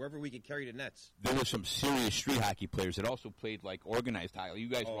everywhere, wherever we could carry the nets. There were some serious street hockey players that also played like organized hockey. You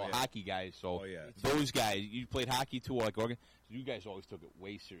guys Oh, were all yeah. hockey guys, so Oh, yeah. those guys. You played hockey too, like So you guys always took it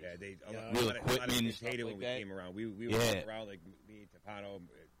way serious. Yeah, they Yeah. a Real lot of equipment and kids stuff hated like when we that. came around. We would Yeah. walk around like me, Tapano,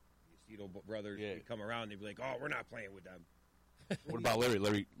 Yacito brothers. Yeah. We'd come around. They'd be like, "Oh, we're not playing with them." What about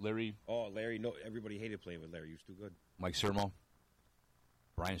Larry, Oh, Larry. No, everybody hated playing with Larry. He was too good. Mike Sermo,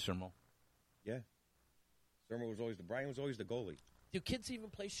 Brian Sermo? Yeah. Sermo was always Brian was always the goalie. Do kids even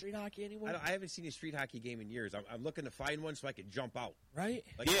play street hockey anymore? I haven't seen a street hockey game in years. I'm looking to find one so I could jump out. Right?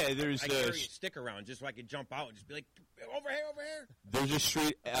 Like, Yeah, there's I carry a stick around just so I could jump out and just be like, over here. There's a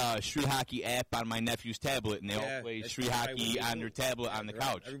street hockey app on my nephew's tablet, and they all play that's street what I hockey would on do. their tablet Yeah, on the they're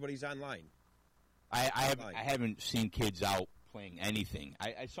couch. Everybody's online. I haven't seen kids out playing anything.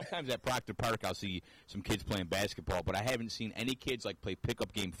 I sometimes at Proctor Park I'll see some kids playing basketball, but I haven't seen any kids like play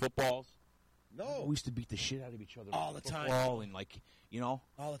pickup game footballs. No. We used to beat the shit out of each other All with the time. football and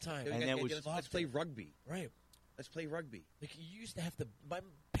All the time. And that was- let's play rugby. Right. Let's play rugby. Like you used to have to. My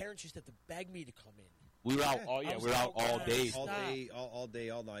parents used to have to beg me to come in. we were out. Yeah. Oh I yeah, was we were out all outside. day. All Stop. day, all day,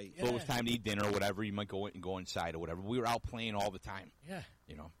 all night. So it was Yeah. time to eat dinner or whatever. You might go inside or whatever. We were out playing all the time. Yeah.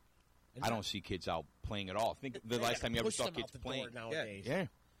 I don't see kids out playing at all. Think the last time you ever Push saw them kids out the playing. door nowadays. Yeah,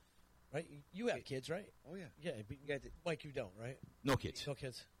 Right. You have kids, right? Oh yeah. Yeah. But Mike, you don't, right? no kids. No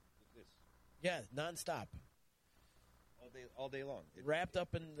kids. Yeah, nonstop. Oh, all day long. wrapped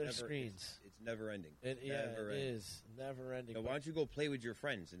up in their never- screens. It's never ending. It Never ending. is never ending. Now, why don't you go play with your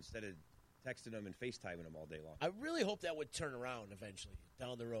friends instead of texting them and FaceTiming them all day long? I really hope that would turn around eventually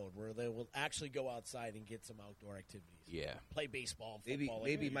down the road, where they will actually go outside and get some outdoor activities. Yeah. Play baseball, Maybe football. like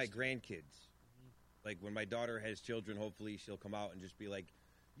maybe we my used to. grandkids, like when my daughter has children, hopefully she'll come out and just be like,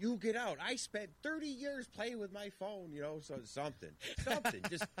 "You get out. I spent 30 years playing with my phone, so something,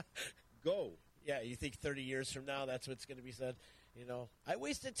 just go." Yeah, you think 30 years from now that's what's going to be said? I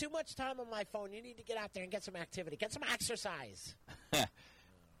wasted too much time on my phone. You need to get out there and get some activity, get some exercise.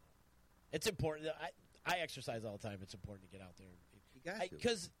 It's important. I exercise all the time. It's important to get out there. You got to.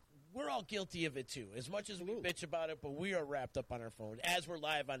 Because we're all guilty of it, too. As much as we bitch about it, but we are wrapped up on our phone as we're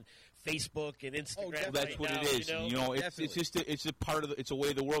live on Facebook and Instagram. definitely. That's right what now, it is. It's Definitely. just it's a part of it's a way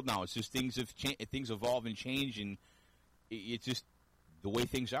of the world now. It's just things evolve and change, and it's just the way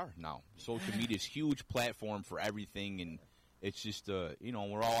things are now. Social media is a huge platform for everything, and it's just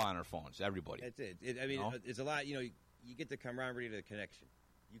we're all on our phones. Everybody. That's it. It's a lot. You get the camaraderie to the connection.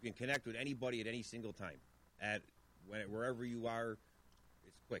 You can connect with anybody at any single time, wherever you are.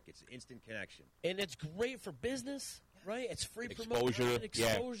 It's quick. It's instant connection. And it's great for business, right? It's free Exposure, promotion, yeah.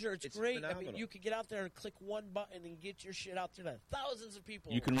 exposure. It's great. phenomenal. You can get out there and click one button and get your shit out there to thousands of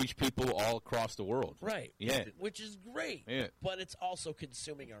people. You can reach people all across the world. Right. Yeah. Which is great. Yeah. But it's also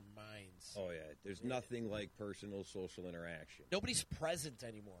consuming our minds. Oh yeah. There's nothing like personal social interaction. Nobody's present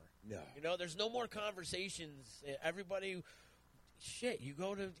anymore. No. There's no more conversations. Everybody, you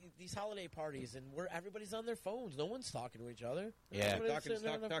go to these holiday parties and everybody's on their phones. No one's talking to each other. Yeah. Everybody's sitting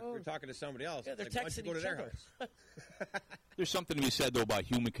on their We're phone. talking to somebody else. Yeah, they're Like, why don't you texting go to each their other. house. There's something to be said though about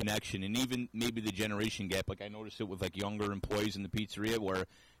human connection, and even maybe the generation gap. Like I noticed it with like younger employees in the pizzeria where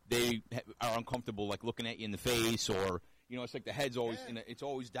they are uncomfortable, like looking at you in the face, or it's like the head's always it's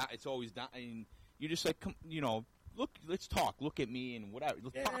always down, and you're just like, come, look, let's talk, look at me, and whatever,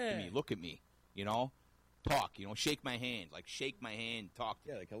 talk to me, look at me, talk, shake my hand, talk.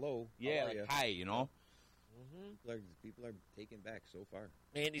 Yeah, like hello. Yeah, How are like ya? hi, People are taken back so far.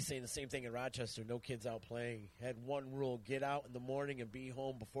 Andy's saying the same thing in Rochester. No kids out playing. Had one rule: get out in the morning and be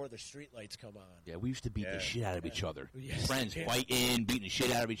home before the street lights come on. Yeah, we used to beat Yeah. the shit out of each other. Yes. Friends Yeah. fighting, beating the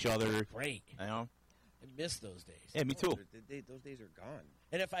shit out of each other. Great. I miss those days. Yeah, me too. Those days are gone.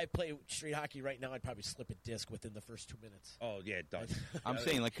 And if I play street hockey right now, I'd probably slip a disc within the first 2 minutes. Oh yeah, done. I'm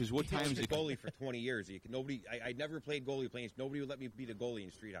saying, like, because what I was times a goalie for 20 years. I never played goalie playing. Nobody would let me be the goalie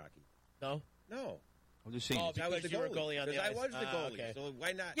in street hockey. No? No. I'm just saying. Oh, I was the because you were a goalie on the Because ice. I was the goalie. Okay. So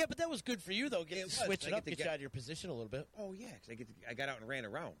why not? Yeah, but that was good for you, though. It Get to was. switch I it up, get to get get- you out of your position a little bit. Oh yeah, because I got out and ran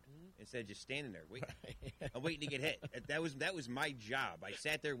around instead of just standing there waiting. I'm waiting to get hit. That was my job. I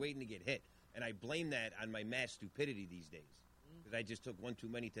sat there waiting to get hit, and I blame that on my mass stupidity these days because I just took one too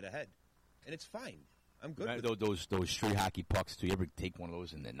many to the head, and it's fine. I'm good. Remember those street hockey pucks? Do you ever take one of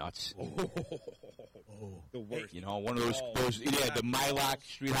those in the nuts? The worst. One of those the Mylock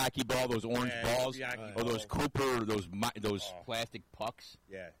street hockey ball, those orange Yeah, balls, street hockey or those ball. Cooper, those plastic pucks.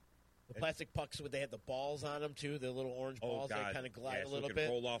 Yeah. The plastic pucks, they had the balls on them, too, the little orange balls. God. They kind of glide Yeah, a so little it can bit.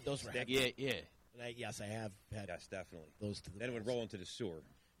 roll off Those the were stick. heavy. Yeah. And I have had Yes, definitely. those to the Then it would balls. roll into the sewer.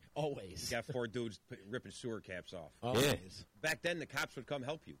 Always. You got 4 dudes ripping sewer caps off. Always. Back then, the cops would come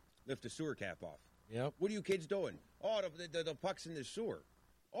help you lift the sewer cap off. Yep. What are you kids doing? Oh, the puck's in the sewer.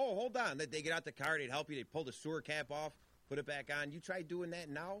 Oh, hold on. They get out the car, they'd help you, they'd pull the sewer cap off, put it back on. You try doing that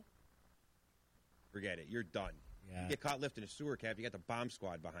now? Forget it. You're done. Yeah. You get caught lifting a sewer cap, you got the bomb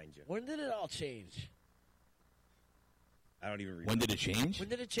squad behind you. When did it all change? I don't even remember. When did it change? When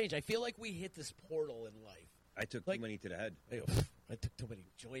did it change? I feel like we hit this portal in life. I took Like- too many to the head. I took too many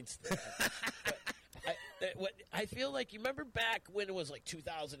joints. I feel like you remember back when it was like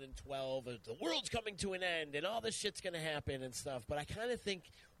 2012, the world's coming to an end, and all this shit's going to happen and stuff. But I kind of think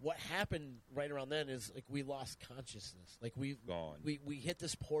what happened right around then is like we lost consciousness. Like we hit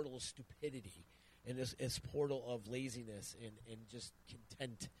this portal of stupidity and this portal of laziness and just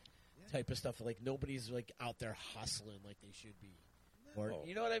content type of stuff. Like nobody's like out there hustling like they should be. Or,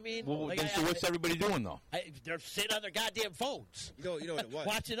 you know what I mean? Well, Like, then, so what's everybody doing though? they're sitting on their goddamn phones. You know what it was?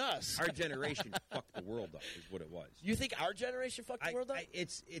 Watching us. Our generation fucked the world up is what it was. You think our generation fucked the world up?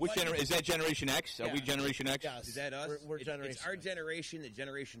 It's Which is that Generation X? Are Yeah. we Generation X? Yes. Is that us? We're It's Generation our X. generation, the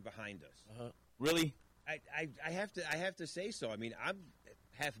generation behind us. Really? I have to say so. I mean, I'm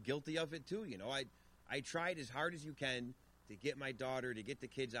half guilty of it too. I tried as hard as you can to get my daughter, to get the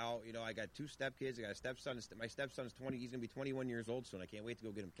kids out. I got 2 stepkids. I got a stepson. My stepson's 20. He's going to be 21 years old soon. I can't wait to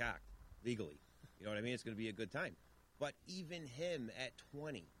go get him cocked legally. You know what I mean? It's going to be a good time. But even him at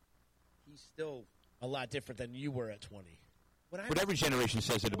 20, he's still A lot different than you were at 20. But every generation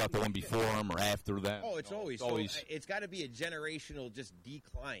says it about the one before them or after them. Oh, it's always. always. So it's got to be a generational just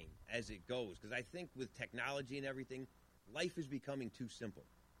decline as it goes. Because I think with technology and everything, life is becoming too simple.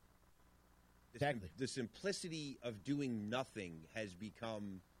 Exactly. The simplicity of doing nothing has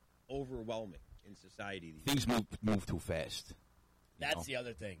become overwhelming in society. Things move too fast. That's the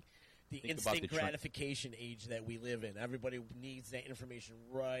other thing. The Think about instant the trend. gratification age that we live in. Everybody needs that information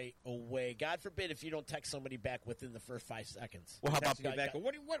right away. God forbid if you don't text somebody back within the first 5 seconds. Well, how about Text me back,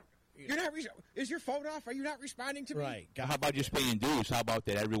 what? You're not. Is your phone off? Are you not responding to me? Right. How about just paying dues? How about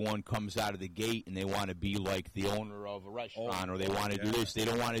that everyone comes out of the gate and they want to be like the owner of a restaurant or they want to do this. They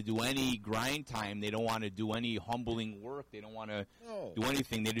don't want to do any grind time. They don't want to do any humbling work. They don't want to do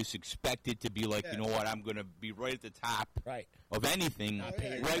anything. They just expect it to be like, you know what, I'm going to be right at the top of anything.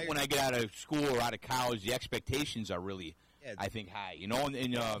 Right when I get out of school or out of college, the expectations are really, I think, high. You know,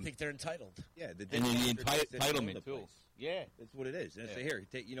 and I think they're entitled. Yeah, and then the entitlement, too. Yeah. That's what it is. And say, here,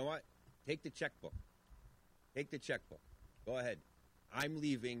 you know what? Take the checkbook. Take the checkbook. Go ahead. I'm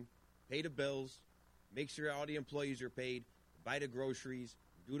leaving. Pay the bills. Make sure all the employees are paid. Buy the groceries.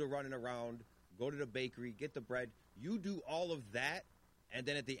 Do the running around. Go to the bakery. Get the bread. You do all of that, and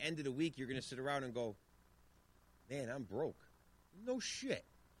then at the end of the week, you're going to sit around and go, man, I'm broke. No shit.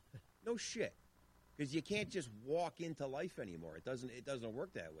 No shit. Because you can't just walk into life anymore. It doesn't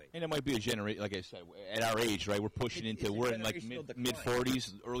work that way. And it might be a generation, like I said, at our age, right? We're pushing we're in like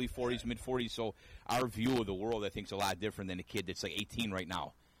mid-40s, early 40s, mid-40s. So our view of the world, I think, is a lot different than a kid that's like 18 right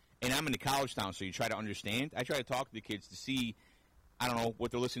now. And I'm in the college town, so you try to understand. I try to talk to the kids to see, I don't know, what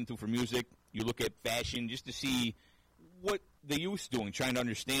they're listening to for music. You look at fashion just to see what the youth's doing, trying to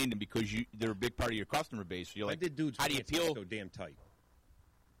understand them because they're a big part of your customer base. So you're like, how do you feel? So damn tight.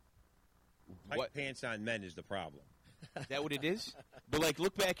 What pants on men is the problem. Is that what it is? But, like,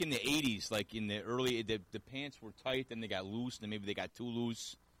 look back in the 80s, like in the early, the pants were tight, then they got loose, then maybe they got too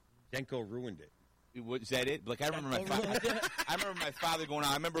loose. Denko ruined it. Was that it? Like, I remember my father going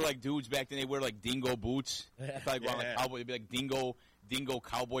on. I remember, like, dudes back then, they wear, like, dingo boots. I thought, like, like cowboy, it'd be like dingo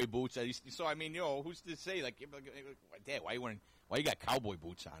cowboy boots. So, I mean, who's to say? Like, Dad, why you got cowboy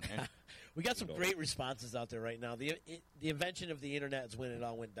boots on, man? We got some great responses out there right now. The invention of the Internet is when it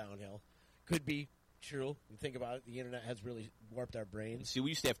all went downhill. Could be true. You think about it, the Internet has really warped our brains. See,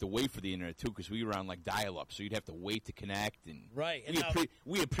 we used to have to wait for the Internet, too, because we were on, like, dial-up, so you'd have to wait to connect. And right. And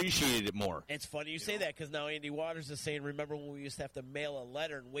we appreciated it more. It's funny you say that, because now Andy Waters is saying, remember when we used to have to mail a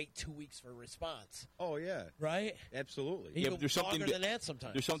letter and wait 2 weeks for a response? Oh, yeah. Right? Absolutely. Even there's something longer than that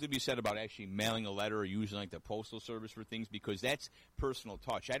sometimes. There's something to be said about actually mailing a letter or using, like, the postal service for things, because that's personal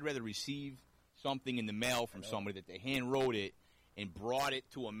touch. I'd rather receive something in the mail from somebody that they hand-wrote it and brought it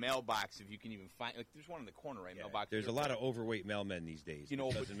to a mailbox if you can even find. Like, there's one in the corner, right? Yeah, mailbox. There's a lot of overweight mailmen these days. It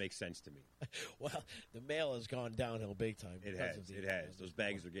doesn't make sense to me. Well, the mail has gone downhill big time. It has. Those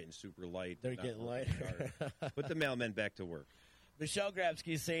bags are getting super light. They're getting lighter. Put the mailmen back to work. Michelle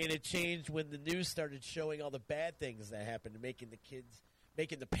Grabsky is saying it changed when the news started showing all the bad things that happened, making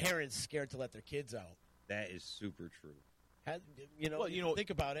the parents scared to let their kids out. That is super true. Think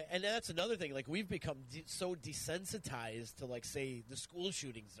about it, and that's another thing. Like, we've become so desensitized to, like, say, the school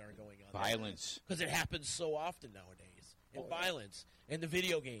shootings that are going on, violence, because it happens so often nowadays, and violence, and the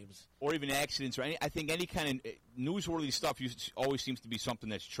video games, or even accidents, or I think any kind of newsworthy stuff always seems to be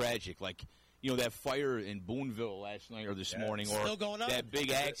something that's tragic, like. That fire in Boonville last night or this morning, or still going on. That big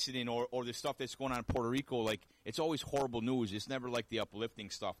accident, or the stuff that's going on in Puerto Rico. Like, it's always horrible news. It's never like the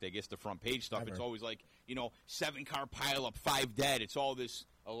uplifting stuff that gets the front page stuff. It's always like, 7-car pileup, 5 dead. It's all this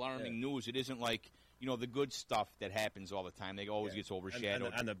alarming news. It isn't like, the good stuff that happens all the time. They always gets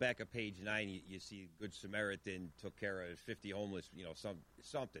overshadowed. On the back of page 9, you see Good Samaritan took care of 50 homeless,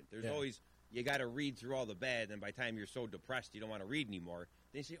 something. There's always, you got to read through all the bad, and by the time you're so depressed you don't want to read anymore,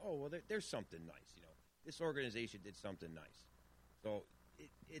 then you say, oh, well, there's something nice. This organization did something nice. So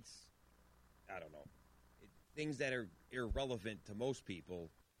it's, I don't know, things that are irrelevant to most people,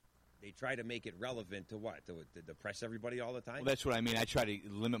 they try to make it relevant to what? To depress everybody all the time? Well, that's what I mean. I try to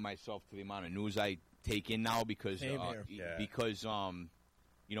limit myself to the amount of news I take in now because my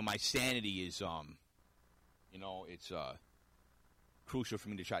sanity is it's crucial for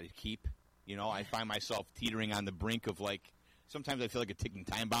me to try to keep. I find myself teetering on the brink of, like, sometimes I feel like a ticking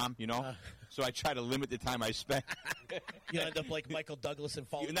time bomb, so I try to limit the time I spend. You end up like Michael Douglas and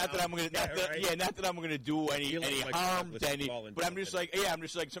fall. Not that I'm going to do any harm to any, but I'm just like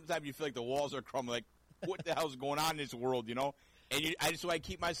sometimes you feel like the walls are crumbling. Like, what the hell's going on in this world, And so I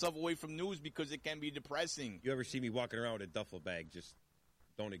keep myself away from news because it can be depressing. You ever see me walking around with a duffel bag? Just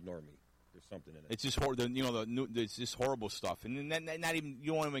don't ignore me. There's something in it. It's just it's just horrible stuff, and then not even you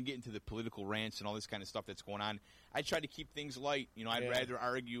don't want to get into the political rants and all this kind of stuff that's going on. I try to keep things light. I'd rather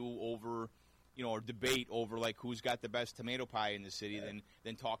argue over, or debate over like who's got the best tomato pie in the city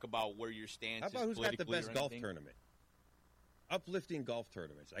than talk about where your stance is. How about who's got the politically best or golf anything. tournament? Uplifting golf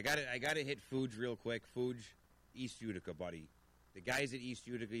tournaments. I got to hit Fuge real quick. Fuge, East Utica, buddy. The guys at East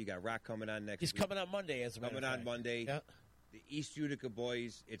Utica, you got Rock coming on next He's week. coming on Monday, as a matter Coming of on fact. Monday. Yeah. The East Utica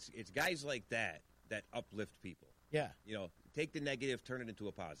boys, it's guys like that uplift people. Yeah. Take the negative, turn it into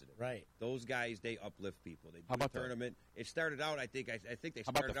a positive. Right. Those guys, they uplift people. They do How about a tournament. It started out, I think they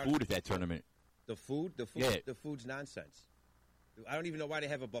How started about the out. food at that tournament? The food? Yeah. The food's nonsense. I don't even know why they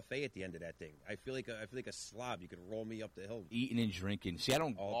have a buffet at the end of that thing. I feel like a slob. You could roll me up the hill. Eating and drinking. See, I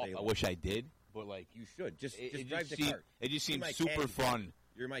don't All golf. day I long. wish I did, but like You should just it drive the seem- cart. It just Be seems my super caddy. fun.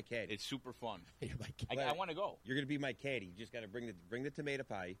 You're my caddy. It's super fun. You're my kid. I want to go. You're gonna be my caddy. You just got to bring the tomato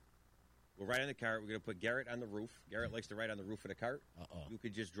pie. We'll ride on the cart. We're gonna put Garrett on the roof. Garrett likes to ride on the roof of the cart. You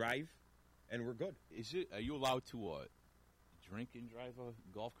could just drive, and we're good. Are you allowed to drink and drive a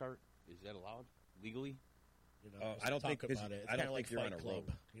golf cart? Is that allowed legally? You're not supposed I don't to think talk 'cause about it. It's I don't kinda like think you're Fight on a Club.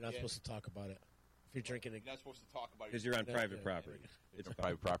 road. You're not Yeah. supposed to talk about it if you're drinking. You're not supposed to talk about it Because you're on Yeah, private yeah, property. yeah. It's on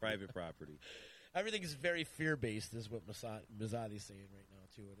private property. Private property. Everything is very fear based, is what Mazati's saying right now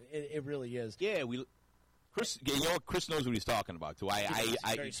too. It really is. Yeah, Chris knows what he's talking about too.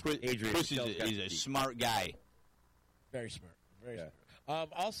 Very smart. Adrian, Chris is Michelle's got a the key. smart guy. Very smart. Very Yeah. smart.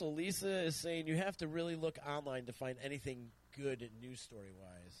 Also, Lisa is saying you have to really look online to find anything good news story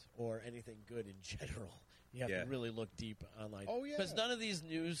wise or anything good in general. You have Yeah. to really look deep online. Oh, yeah. Because none of these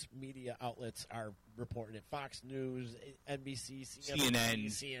news media outlets are reporting it. Fox News, NBC, CNN.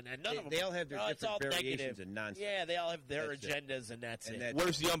 CNN. None of them. They all have their it's all different variations negative. and nonsense. Yeah, they all have their That's it. agendas, and that's And it. that-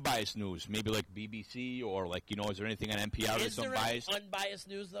 Where's the unbiased news? Maybe like BBC or like is there anything on NPR Is that's there any unbiased? unbiased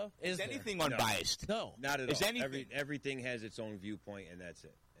news, though? Is there? anything unbiased? No. Not at Is all. anything- Everything has its own viewpoint, and that's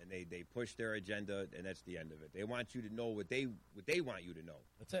it. And they push their agenda, and that's the end of it. They want you to know what they want you to know.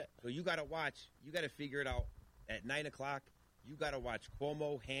 That's it. So you got to watch. You got to figure it out at 9:00. You got to watch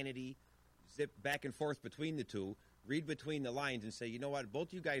Cuomo, Hannity, zip back and forth between the two, read between the lines, and say, you know what?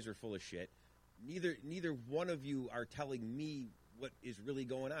 Both you guys are full of shit. Neither one of you are telling me what is really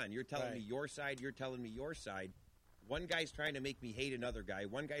going on. You're telling me Right. your side. You're telling me your side. One guy's trying to make me hate another guy.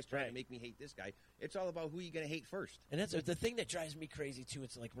 One guy's trying to Right. make me hate this guy. It's all about who you're going to hate first. And that's the thing that drives me crazy too.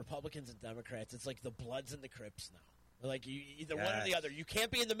 It's like Republicans and Democrats. It's like the Bloods and the Crips now. They're like you either one or the Yes. other. You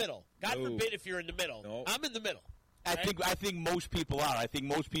can't be in the middle. God No. forbid if you're in the middle. No. I'm in the middle. I think most people are. I think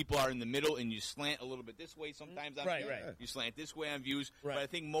most people are in the middle, and you slant a little bit this way sometimes on Right, views. right. You slant this way on views. Right. But I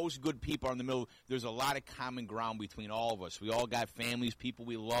think most good people are in the middle. There's a lot of common ground between all of us. We all got families, people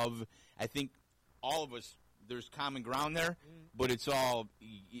we love. I think all of us, there's common ground there, but it's all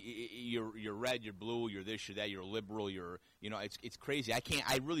you're red, you're blue, you're this, you're that, you're liberal, it's crazy.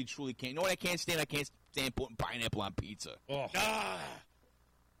 I really truly can't. You know what I can't stand? I can't stand putting pineapple on pizza.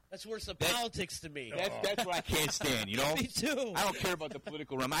 That's worse than politics to me. That's what I can't stand, you know? Me too. I don't care about the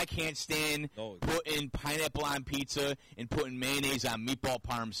political realm. I can't stand No. putting pineapple on pizza and putting mayonnaise on meatball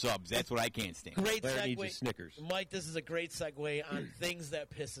parm subs. That's what I can't stand. Great Larry needs segue. his Snickers. Mike, this is a great segue on things that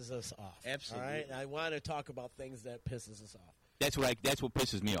pisses us off. Absolutely. All right? And I want to talk about things that pisses us off. That's what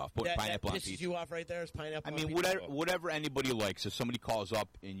pisses me off. Putting pineapple that on pisses pizza. you off right there is pineapple I on mean, pizza? whatever anybody likes. If somebody calls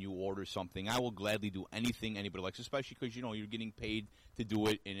up and you order something, I will gladly do anything anybody likes, especially because you're getting paid to do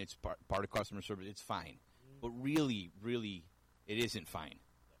it and it's part of customer service. It's fine, but really, it isn't fine.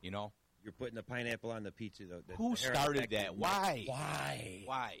 You know, You're putting the pineapple on the pizza. who started that? Why?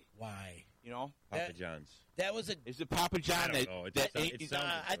 Why? You know, Papa John's. That was a. is it Papa John? I don't that, know. that It sounds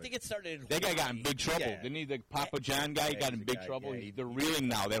I think it started in That guy got in Hawaii. big trouble, Yeah. didn't he? The Papa John guy Yeah, got in he's a big guy, trouble. yeah, They're reeling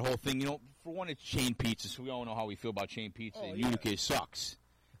now. That whole thing, for one, it's chain pizza, so we all know how we feel about chain pizza. Oh, and yeah. Utica sucks.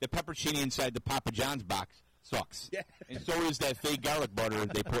 The pepperoni inside the Papa John's box sucks. Yeah. And so does that fake garlic butter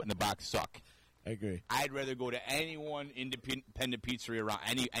they put in the box suck. I agree. I'd rather go to any one independent pizzeria around,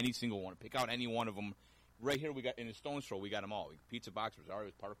 any single one. Pick out any one of them. Right here, we got in the Stone's Throw, we got them all. Pizza Box,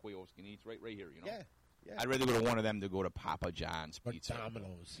 Rosario's, Parkway, Oskin Eats, right here, you know. Yeah. I'd rather go to one of them than go to Papa John's Or Pizza.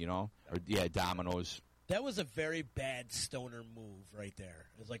 Domino's. You know? Or, Domino's. That was a very bad stoner move right there.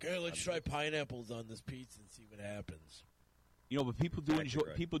 It's like, hey, let's try pineapples on this pizza and see what happens. But people do Exactly enjoy.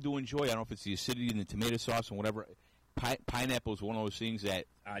 right. People do enjoy. I don't know if it's the acidity in the tomato sauce and whatever. Pineapple is one of those things that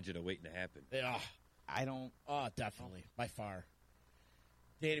Agita waiting to happen. Yeah. I don't. Oh, definitely. By far.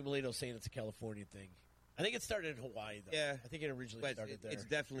 Danny Molino saying it's a California thing. I think it started in Hawaii, though. Yeah. I think it originally But started there. it's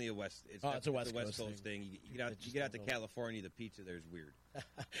definitely a West. It's Oh, it's a definitely West Coast thing. thing. You Just get out to don't know. California, the pizza there's weird.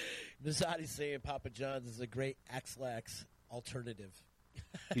 Mizzati's saying Papa John's is a great X-Lax alternative.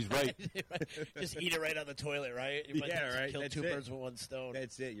 He's right. Just eat it right on the toilet, right? You might Yeah, just right. Kill That's two it. birds with one stone.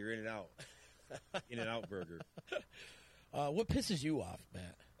 That's it. You're in and out. In and out burger. What pisses you off,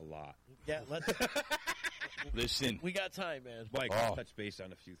 Matt? A lot. Yeah, let's. Listen. We got time, man. Mike, Oh. touch base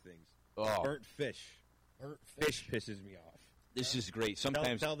on a few things. Oh, Burnt fish. Burnt Fish pisses me off. this is great.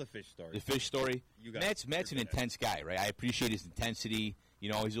 Sometimes Tell the fish story. the fish story. You got Matt's it. an You're good. intense guy, right? I appreciate his intensity.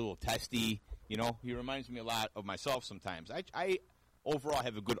 You know, he's a little testy. You know, he reminds me a lot of myself sometimes. I overall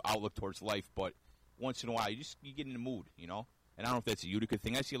have a good outlook towards life, but once in a while you get in the mood, you know. And I don't know if that's a Utica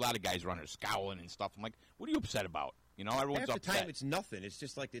thing. I see a lot of guys running scowling and stuff. I'm like, what are you upset about? You know, everyone's Half the upset. time, it's nothing. It's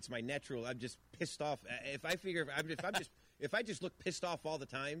just like it's my natural. I'm just pissed off. If I just look pissed off all the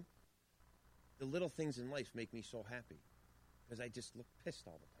time, the little things in life make me so happy because I just look pissed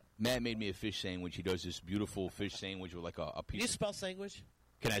all the time. Matt made me a fish sandwich. He does this beautiful fish sandwich with like a Can piece. you spell sandwich?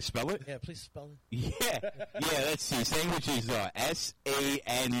 Can I spell it? Yeah, please spell it. Yeah, yeah. Let's see. Sandwich is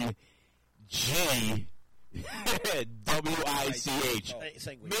SANGWICH. Oh.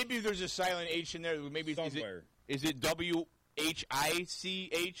 Sandwich. Maybe there's a silent H in there. Maybe Somewhere. is it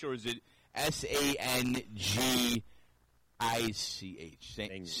WHICH or is it SANGICH?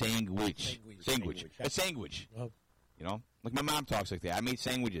 Sandwich. Sandwich. A sandwich. Oh. You know, like my mom talks like that. I made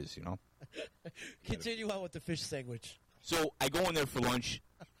sandwiches. You know. Continue on with the fish sandwich. So I go in there for lunch.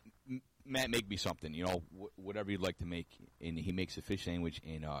 Matt, make me something, you know, whatever you'd like to make. And he makes a fish sandwich,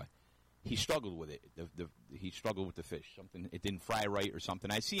 and he struggled with it. He struggled with the fish. Something it didn't fry right or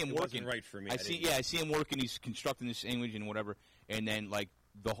something. I see him It working. wasn't right for me. I see him working. He's constructing this sandwich and whatever. And then like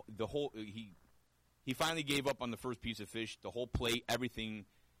the whole he finally gave up on the first piece of fish. The whole plate, everything.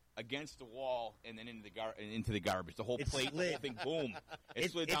 Against the wall and then into the garbage. The whole It plate, the slid. whole thing, boom! It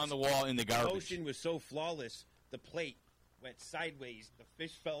slid It's- down the wall in the The garbage. motion was so flawless. The plate went sideways. The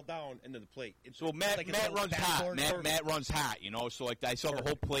fish fell down into the plate. It's So Matt, like it's Matt all runs hot. backboard Matt, perfect. Matt runs hot, you know. So like I saw the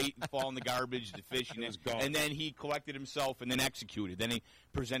whole plate fall in the garbage, the fish, It was gone. and then he collected himself and then executed. Then he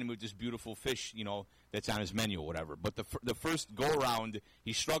presented me with this beautiful fish, you know, that's on his menu or whatever. But the first go around,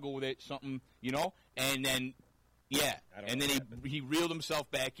 he struggled with it, something, you know, and then yeah, I don't and know then what happened. he reeled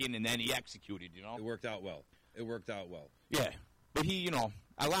himself back in, and then he executed, you know. It worked out well. Yeah, but he, you know,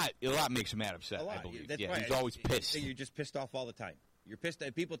 a lot makes him mad upset. A lot. I believe. That's yeah, right. he's always pissed. You're just pissed off all the time. You're pissed.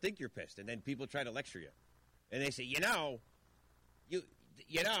 And people think you're pissed, and then people try to lecture you, and they say, you know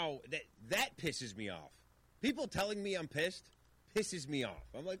that pisses me off. People telling me I'm pissed pisses me off.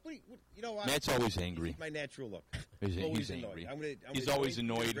 I'm like, what you know what? Matt's always angry. This is my natural look. He's Always angry. annoyed. I'm He's gonna always join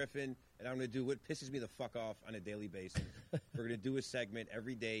annoyed. Griffin, and I'm going to do what pisses me the fuck off on a daily basis. We're going to do a segment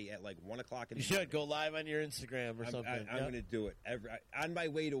every day at like 1 o'clock in the You should morning. go live on your Instagram or something. I'm Yeah. going to do it on my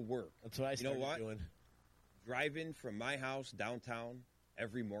way to work. That's what I You know started what? doing. Driving from my house downtown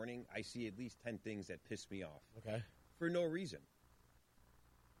every morning, I see at least 10 things that piss me off Okay. for no reason.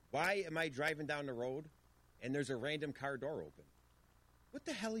 Why am I driving down the road and there's a random car door open? What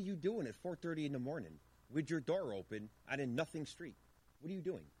the hell are you doing at 4:30 in the morning with your door open on a nothing street? What are you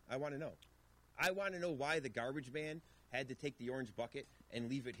doing? I want to know. I want to know why the garbage man had to take the orange bucket and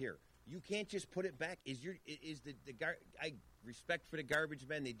leave it here. You can't just put it back. I respect for the garbage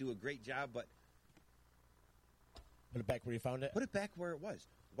men. They do a great job, but Put it back where you found it. put it back where it was.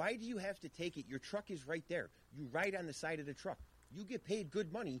 Why do you have to take it? Your truck is right there. You ride on the side of the truck. You get paid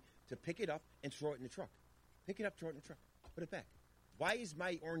good money to pick it up and throw it in the truck. Pick it up, throw it in the truck. Put it back. Why is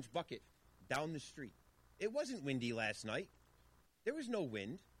my orange bucket down the street? It wasn't windy last night. There was no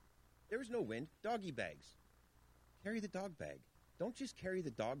wind. Doggy bags. Carry the dog bag. Don't just carry the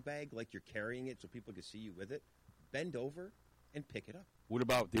dog bag like you're carrying it so people can see you with it. Bend over and pick it up. What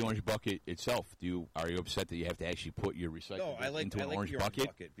about the orange bucket itself? Are you upset that you have to actually put your recycling No, I like into an orange the bucket?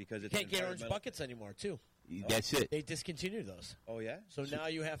 because You it's can't get orange environmental. buckets anymore, too. That's it. They discontinued those. Oh yeah. So now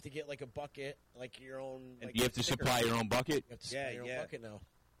you have to get like a bucket, like your own. Like You have to sticker. supply your own bucket. You have to supply your own Yeah. bucket now.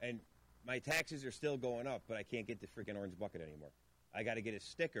 And my taxes are still going up, but I can't get the freaking orange bucket anymore. I got to get a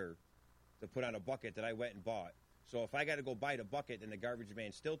sticker to put on a bucket that I went and bought. So if I got to go buy the bucket and the garbage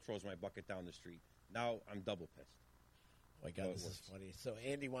man still throws my bucket down the street, now I'm double pissed. Oh my God, So it this is works. funny. So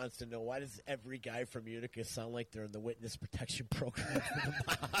Andy wants to know, why does every guy from Utica sound like they're in the witness protection program for the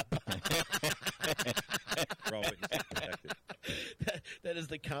mob? We're all witnesses protected. That is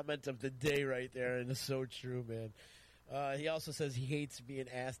the comment of the day right there, and it's so true, man. He also says he hates being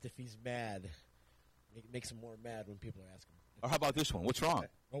asked if he's mad. It makes him more mad when people ask him. Or how about this one? What's wrong?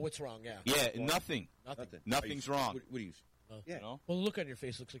 Oh, what's wrong? Yeah. Yeah, nothing. Nothing. Nothing's Are you- wrong. What do you? Yeah. You know? Well, the look on your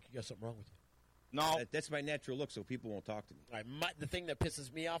face looks like you got something wrong with you. No. That's my natural look, so people won't talk to me. All right, the thing that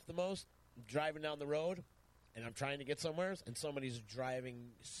pisses me off the most, driving down the road, and I'm trying to get somewhere, and somebody's driving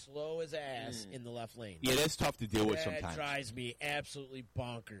slow as ass in the left lane. Yeah, that's tough to deal with That sometimes. drives me absolutely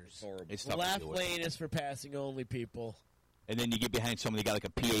bonkers. Horrible. It's The tough to left deal with. lane is for passing only people. And then you get behind somebody got like a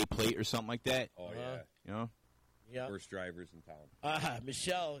PA plate or something like that. Oh, You know? Yeah. Worst drivers in town.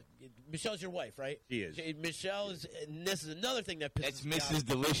 Michelle's your wife, right? She is. Michelle is, and this is another thing that pisses That's me off. Mrs.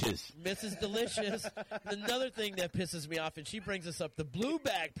 Delicious. Mrs. Delicious. Another thing that pisses me off, and she brings us up, the blue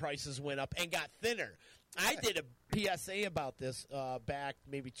bag prices went up and got thinner. I did a PSA about this back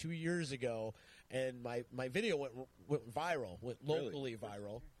maybe 2 years ago, and my video went viral, went locally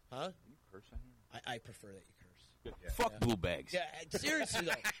viral. Huh? You curse on here? I prefer that you curse. Fuck blue bags. Yeah, seriously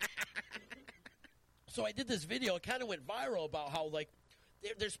though. So I did this video. It kind of went viral about how like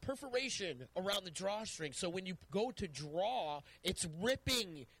there's perforation around the drawstring. So when you go to draw, it's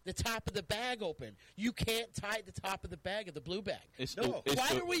ripping the top of the bag open. You can't tie the top of the bag of the blue bag. It's No. the, it's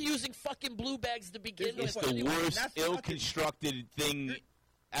Why the, are we using fucking blue bags to begin it's with? the Anyway, worst, that's fucking- ill-constructed thing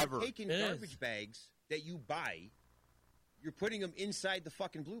ever. Taking It is. garbage bags that you buy, you're putting them inside the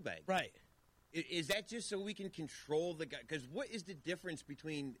fucking blue bag. Right. Is that just so we can control the guy? Because what is the difference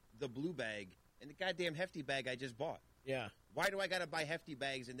between the blue bag and the goddamn hefty bag I just bought? Yeah. Why do I got to buy hefty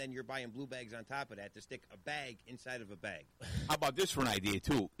bags and then you're buying blue bags on top of that to stick a bag inside of a bag? How about this for an idea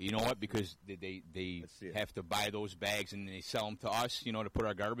too? You know what? Because they Let's see it. have to buy those bags and they sell them to us, you know, to put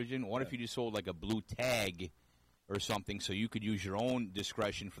our garbage in. What if you just sold like a blue tag or something, so you could use your own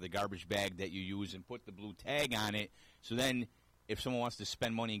discretion for the garbage bag that you use and put the blue tag on it? So then, if someone wants to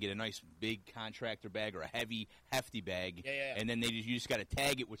spend money and get a nice big contractor bag or a heavy, hefty bag, and then you just got to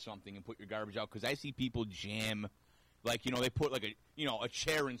tag it with something and put your garbage out. Because I see people jam. Like, you know, they put like a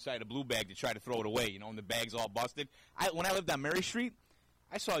chair inside a blue bag to try to throw it away, you know, and the bag's all busted. When I lived on Mary Street,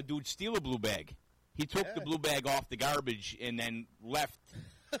 I saw a dude steal a blue bag. He took the blue bag off the garbage and then left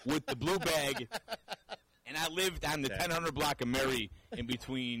with the blue bag. And I lived on the 1000 block of Mary in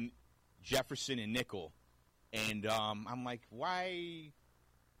between Jefferson and Nickel. And I'm like, why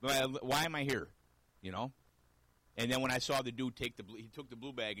am I here, you know? And then when I saw the dude he took the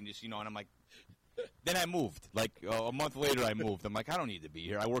blue bag and just, you know, and I'm like, then I moved. Like a month later, I moved. I'm like, I don't need to be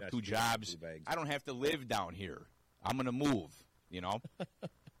here. I work 2 jobs. I don't have to live down here. I'm going to move, you know?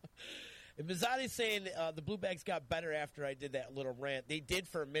 And Bizzotti's saying the blue bags got better after I did that little rant. They did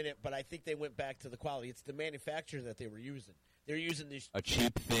for a minute, but I think they went back to the quality. It's the manufacturer that they were using. They're using this A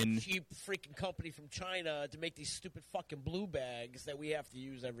cheap, thin. cheap freaking company from China to make these stupid fucking blue bags that we have to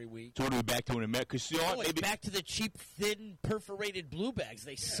use every week. So what are we back to in America? Because, you know, Oh, it's back to the cheap, thin, perforated blue bags.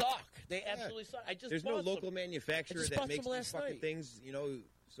 They suck. They absolutely suck. I just There's no bought local some. manufacturer I just that bought makes some these last fucking night. things. You know,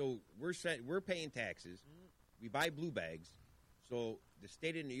 so we're paying taxes. We buy blue bags. So the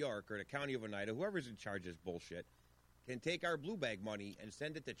state of New York or the county of Oneida, whoever's in charge of this bullshit, can take our blue bag money and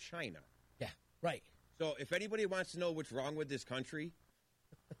send it to China. Yeah, right. So if anybody wants to know what's wrong with this country,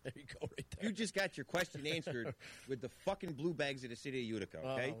 There you go, right there. you just got your question answered with the fucking blue bags of the city of Utica,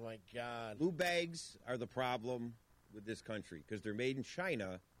 okay? Oh, my God. Blue bags are the problem with this country because they're made in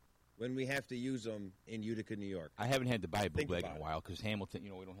China when we have to use them in Utica, New York. I haven't had to buy a blue Think bag in about a it. while because Hamilton,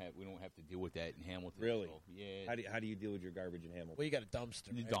 you know, we don't have to deal with that in Hamilton. Really? So, yeah. How do you deal with your garbage in Hamilton? Well, you got a dumpster.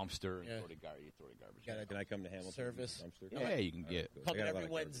 The right? dumpster and Yeah. throw the garbage. Got Can I come to Hamilton? Service. Dumpster? Yeah, you can get. Good. I Coming got a lot every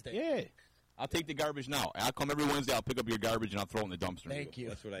of garbage. Wednesday. Yeah. I'll take the garbage now. I'll come every Wednesday. I'll pick up your garbage and I'll throw it in the dumpster. Thank you.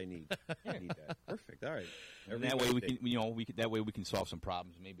 That's what I need. I need that. Perfect. All right. And Every that way we Wednesday. can, you know, that way we can solve some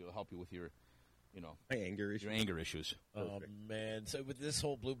problems. Maybe it'll help you with your, you know, My anger issue. your anger issues. Oh, Perfect. man. So with this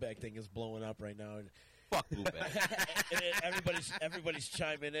whole blue bag thing is blowing up right now. And Fuck blue bag. everybody's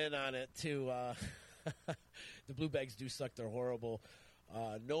chiming in on it, too. The blue bags do suck. They're horrible.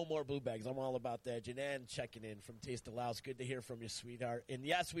 No more blue bags. I'm all about that. Janan checking in from Taste of Laos. Good to hear from you, sweetheart. And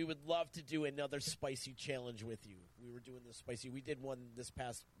yes, we would love to do another spicy challenge with you. We were doing the spicy. We did one this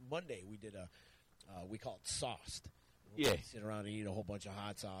past Monday. We did we call it sauced. We Yeah. sit around and eat a whole bunch of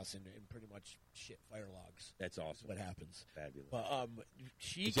hot sauce and pretty much shit fire logs. That's awesome. What happens? Fabulous. But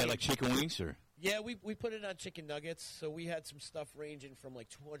she Is that like chicken wings or? yeah, we put it on chicken nuggets. So we had some stuff ranging from like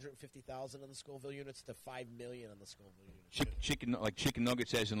 250,000 on the Scoville units to 5 million on the Scoville units. Chicken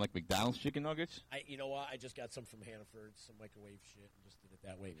nuggets as in like McDonald's chicken nuggets? You know what? I just got some from Hannaford, some microwave shit, and just did it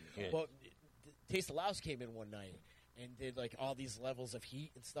that way. Yeah. Well, Taste of Laos came in one night and did like all these levels of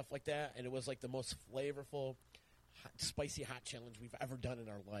heat and stuff like that, and it was like the most flavorful, spicy hot challenge we've ever done in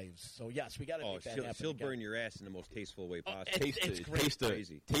our lives. So yes, we got to Oh, make that happen. she'll again. burn your ass in the most tasteful way possible. It's great.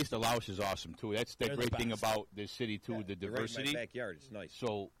 Crazy. Taste of Laos is awesome too. That's the They're the great thing best. about this city too, the They're right in diversity. my backyard. It's nice.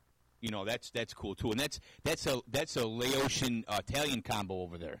 So that's cool too, and that's a Laotian Italian combo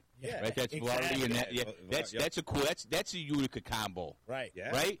over there. Yeah, right. That's exactly. Velarde and that's a cool. That's a Utica combo. Right. Yeah.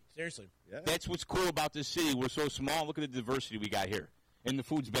 Right. Seriously. Yeah. That's what's cool about this city. We're so small. Look at the diversity we got here, and the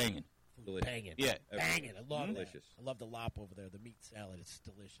food's banging. Delicious. Banging. Yeah. Banging. I love Delicious. that. I love the lop over there. The meat salad is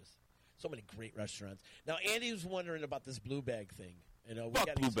delicious. So many great restaurants. Now, Andy was wondering about this blue bag thing. You know,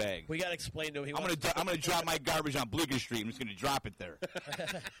 Fuck blue bag. We got to explain to him. I'm gonna drop my garbage on Bleecker Street. I'm just gonna drop it there.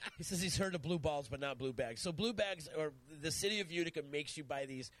 He says he's heard of blue balls, but not blue bags. So blue bags, or the city of Utica makes you buy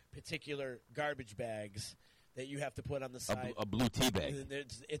these particular garbage bags that you have to put on the side. A blue tea bag.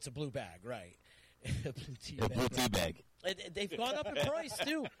 It's a blue bag, right? A blue tea A bag. blue tea bag. And they've gone up in price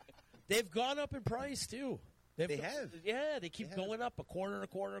too. They've gone up in price too. They have. Yeah, they keep going up. A quarter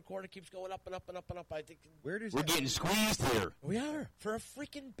keeps going up and up and up and up. I think Where does We're that getting squeezed here. we are for a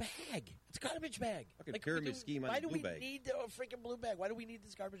freaking bag. It's a garbage bag. Fucking pyramid scheme on why the do blue we bag. need a freaking blue bag? Why do we need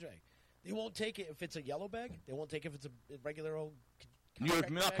this garbage bag? They won't take it if it's a yellow bag. They won't take it if it's a regular old. New York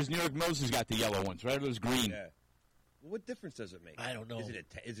contract Mills, bag? because New York Mills has got the yellow ones, right? Those green. Yeah. What difference does it make? I don't know. Is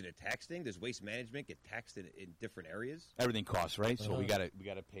it a tax thing? Does waste management get taxed in different areas? Everything costs, right? So we gotta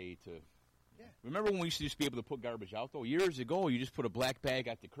pay to. Yeah. Remember when we used to just be able to put garbage out though? Years ago, you just put a black bag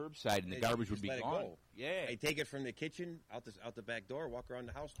at the curbside and the Yeah, garbage you would be just let it gone. go. Yeah. I take it from the kitchen out the back door, walk around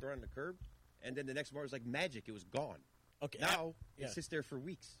the house, throw it on the curb, and then the next morning it was like magic. It was gone. Okay. Now yeah. it sits there for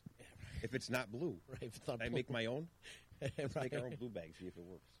weeks. If it's not blue, Right, if it's not I blue. make my own. Let's Right. make our own blue bag. See if it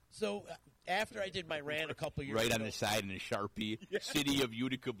works. So after I did my rant a couple years Right ago, on the side in a Sharpie. City of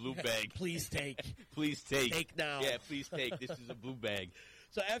Utica blue bag. please take. Please take. Take now. Yeah, please take. This is a blue bag.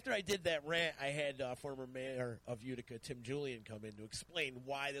 So after I did that rant, I had former mayor of Utica, Tim Julian, come in to explain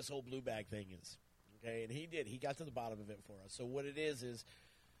why this whole blue bag thing is. Okay, and he did. He got to the bottom of it for us. So what it is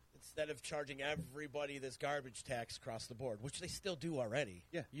instead of charging everybody this garbage tax across the board, which they still do already,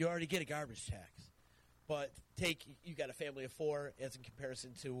 Yeah. you already get a garbage tax. But you got a family of 4 as in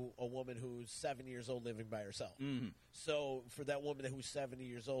comparison to a woman who's 7 years old living by herself. Mhm. So for that woman who's 70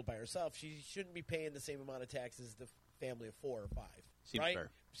 years old by herself, she shouldn't be paying the same amount of taxes as the family of 4 or 5. Seems right?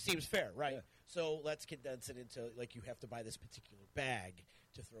 fair. Seems fair, right? Yeah. So let's condense it into like you have to buy this particular bag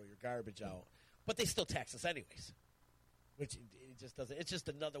to throw your garbage out, but they still tax us anyways, which it just doesn't. It's just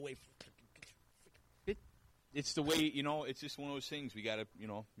another way. It's the way, it's just one of those things. We got to,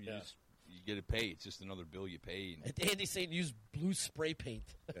 you get to pay. It's just another bill you pay. And Andy's saying use blue spray paint.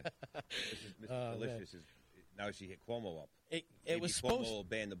 Mrs. Oh, Delicious is now she hit Cuomo up. It Maybe was Cuomo supposed. will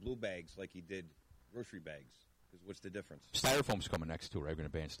ban the blue bags like he did grocery bags. 'Cause what's the difference? Styrofoam's coming next, too, right? We're going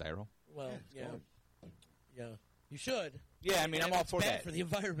to ban styro. Well, it's yeah, gone. yeah. You should. Yeah, I mean, I'm And all it's for bad that. for the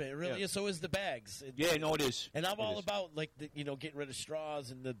environment. It really Yeah. is. So is the bags. Yeah, no, it is. And I'm It all is. about like getting rid of straws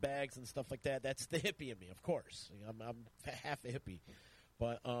and the bags and stuff like that. That's the hippie in me, of course. I'm half a hippie,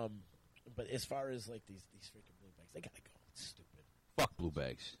 but as far as like these freaking blue bags, they gotta go. It's stupid. Fuck blue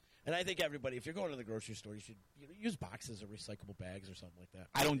bags. And I think everybody, if you're going to the grocery store, you should use boxes or recyclable bags or something like that.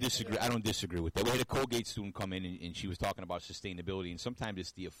 I don't disagree with that. We had a Colgate student come in, and she was talking about sustainability, and sometimes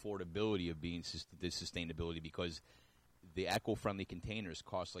it's the affordability of being this sustainability because the eco-friendly containers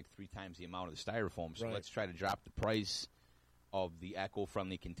cost like 3 times the amount of the styrofoam. So Right. let's try to drop the price of the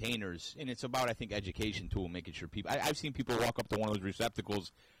eco-friendly containers. And it's about, I think, education too, making sure people. I've seen people walk up to one of those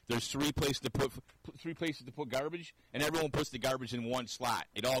receptacles. There's 3 places to put garbage, and everyone puts the garbage in one slot.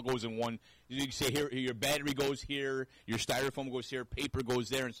 It all goes in one. You can say here, your battery goes here, your styrofoam goes here, paper goes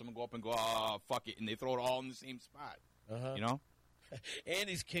there, and someone go up and go, oh, fuck it, and they throw it all in the same spot. Uh-huh. You know?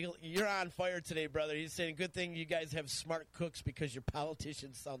 Andy's kicking. You're on fire today, brother. He's saying, "Good thing you guys have smart cooks because your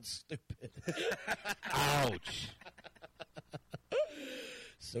politicians sound stupid." Ouch.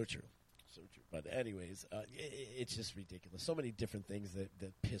 So true. So true. But anyways, it's just ridiculous. So many different things that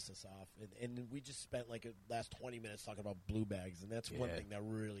piss us off. And we just spent like the last 20 minutes talking about blue bags, and that's one Yeah. thing that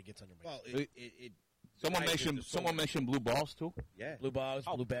really gets under my skin. Well, Someone ties into someone mentioned blue balls too. Yeah. Blue balls,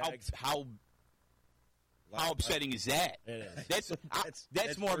 blue bags. How upsetting is that? It is.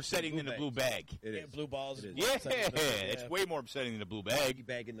 That's more worse than upsetting than the blue bag. It Yeah, is. blue balls. It is. Yeah, Yeah. it's way more upsetting than the blue bag. Tea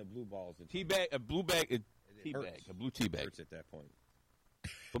bag in the blue balls. It Tea bag, a blue bag, tea hurts. bag, a blue tea bag. hurts at that point.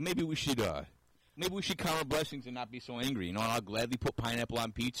 But maybe we should count our blessings and not be so angry. You know, I'll gladly put pineapple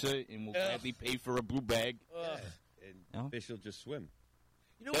on pizza, and we'll Ugh. gladly pay for a blue bag. Ugh. And No? fish will just swim.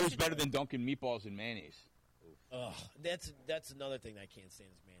 You know That what was should- better than dunking meatballs in mayonnaise. Ugh, that's another thing I can't stand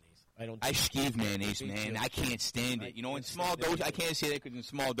is mayonnaise. I don't. I skeeve mayonnaise, Me man. too. I can't stand I it. You know, in can't small stand it doses, I either. can't say that because in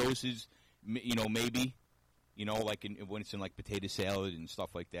small doses, maybe. You know, like when it's in like potato salad and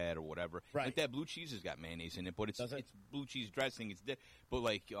stuff like that or whatever. Right. Like that blue cheese has got mayonnaise in it, but it's Does it? it's blue cheese dressing. But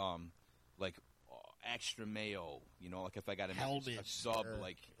like extra mayo. You know, like if I got a Helmet sub, or-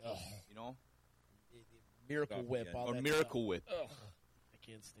 like Ugh. you know, Miracle Stuff, Whip, yeah. all or that Miracle Whip. stuff. Ugh. I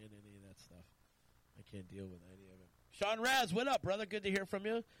can't stand any of that stuff. I can't deal with any of it. Sean Raz, what up, brother? Good to hear from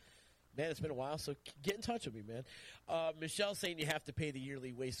you. Man, it's been a while, so get in touch with me, man. Michelle's saying you have to pay the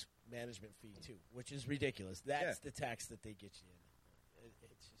yearly waste management fee, too, which is ridiculous. That's the tax that they get you in.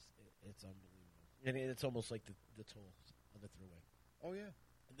 It's just, it's unbelievable. And it's almost like the tolls on the thruway. Oh, yeah.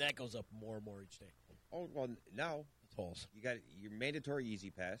 And that goes up more and more each day. Oh, well, now The tolls. you got your mandatory Easy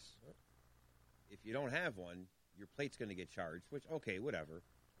Pass. If you don't have one, your plate's going to get charged, which, okay, whatever.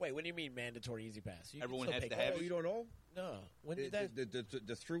 Wait, what do you mean mandatory Easy Pass? You can Everyone still has pay to cash. have Oh, it? you don't know? No. When did that?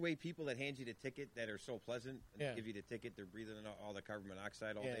 The throughway people that hand you the ticket that are so pleasant and Yeah. give you the ticket, they're breathing in all the carbon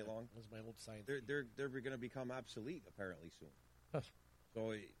monoxide all Yeah, day long. That was my old science. They're going to become obsolete apparently soon. Huh.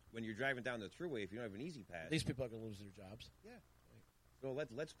 So when you're driving down the throughway, if you don't have an Easy Pass, These people are going to lose their jobs. so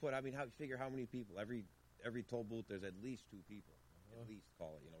let's put. I mean, figure how many people every toll booth. There's at least 2 people. At least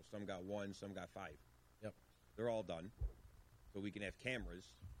call it. You know, some got 1, some got 5. Yep. They're all done. So we can have cameras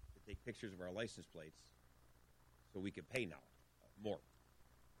to take pictures of our license plates, so we can pay now more.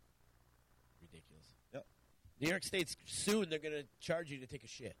 Ridiculous. Yep. New York State's soon. They're going to charge you to take a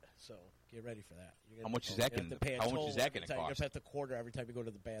shit. So get ready for that. You're How much is that you're gonna gonna- have to pay a how much toll is that every gonna time. You're cost? gonna have to quarter every time you go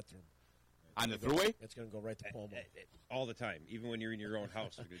to the bathroom. On the thruway? It's going to go right to Cuomo. All the time, even when you're in your own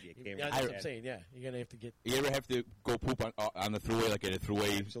house, there's going to be a camera. Yeah, that's what I'm saying. Yeah, you're going to have to get You ever have to go poop on the thruway, like at a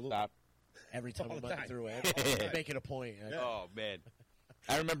thruway Absolutely. stop? every time All I'm the on the time. throughway. I'm making a point. Oh man,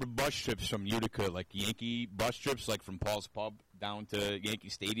 I remember bus trips from Utica, like Yankee bus trips, like from Paul's Pub down to Yankee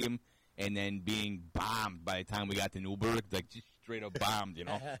Stadium, and then being bombed by the time we got to Newburgh, like just straight up bombed, you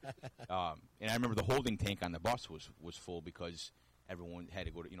know. And I remember the holding tank on the bus was full because everyone had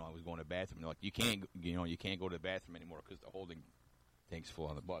to go to, you know, I was going to the bathroom. They're like, you can't go to the bathroom anymore because the holding tank's full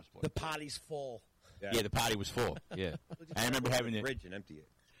on the bus. But, The potty's full. yeah, the potty was full. Yeah, I remember having it. bridge and empty it.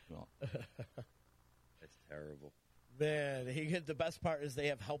 Well, That's terrible. Man, the best part is they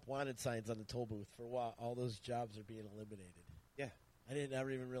have help wanted signs on the toll booth for what all those jobs are being eliminated. Yeah. I didn't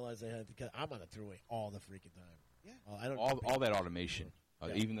ever even realize they had because I'm on a throughway all the freaking time. Yeah. I don't all that automation,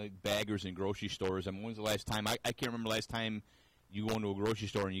 Yeah. even the baggers in grocery stores. I mean, when's the last time? I can't remember the last time you go into a grocery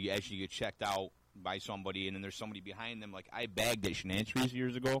store and you actually get checked out by somebody, and then there's somebody behind them. Like I bagged at Shenanigans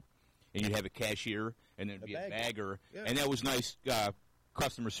years ago, and you'd have a cashier, and there'd be a bagger, Yeah. and that was nice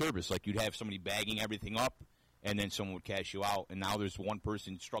customer service. Like you'd have somebody bagging everything up, and then someone would cash you out. And now there's one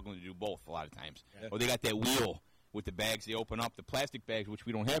person struggling to do both a lot of times. Yeah. Or they got that wheel with the bags. They open up the plastic bags, which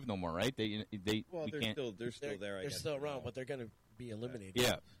we don't have no more, right? Well, we they're can't. still there. I They're guess, still you know. around, but they're going to be eliminated.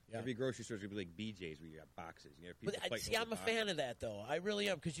 Yeah. Yeah. Every grocery store is going to be like BJ's where you got boxes. You have people But fighting see, over I'm a boxes. fan of that, though. I really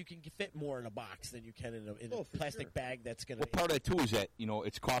am, because you can fit more in a box than you can in a Oh, for plastic sure. bag that's going Well, to. part of that too is that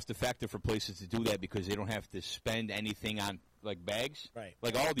it's cost effective for places to do that because they don't have to spend anything on like bags. Right.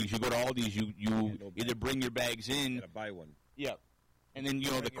 Like Aldi's, you go to Aldi's, you no either bag. bring your bags You in. got to buy one. Yeah. And then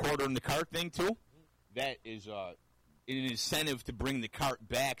the quarter in the cart thing too. That is an incentive to bring the cart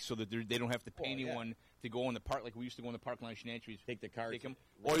back so that they don't have to pay Well, yeah. anyone to go in the park like we used to go in the park line Shenanigans. Take the cart. Take them.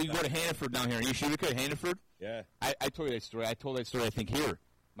 Or you go to Hannaford down here. Are you sure you could Hannaford? Yeah. I told you that story. I told that story, I think, here.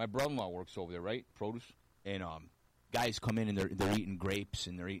 My brother-in-law works over there, right? Produce. And guys come in and they're eating grapes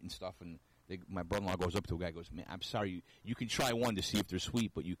and they're eating stuff. And my brother-in-law goes up to a guy and goes, man, I'm sorry. You can try one to see if they're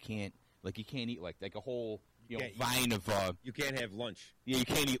sweet, but you can't eat like a whole can't- vine of You can't have lunch. yeah, you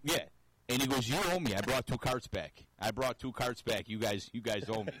can't eat. Yeah. And he goes, you owe me. I brought 2 carts back. You guys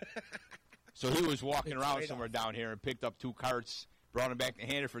owe me. So he was walking around somewhere down here and picked up 2 carts, brought them back to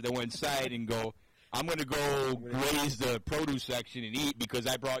Hannaford. They went inside and go, I'm going to go graze the produce section and eat because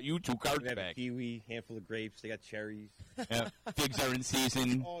I brought you 2 carts You have a back. kiwi, handful of grapes. They got cherries. Yeah. Figs are in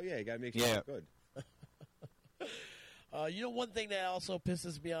season. Oh yeah, you got to make sure Yeah. it's good. One thing that also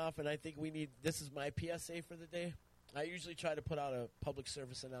pisses me off, and I think this is my PSA for the day. I usually try to put out a public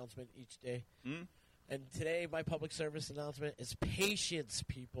service announcement each day. Hmm? And today, my public service announcement is patience,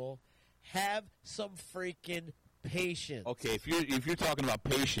 people. Have some freaking patience. Okay, if you're talking about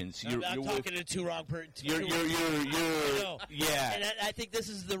patience, I'm you're talking to two wrong person. you're know. yeah. And I think this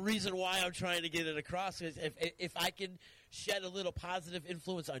is the reason why I'm trying to get it across. Is if I can shed a little positive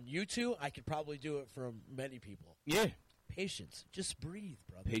influence on you two, I could probably do it from many people. Yeah. Patience. Just breathe,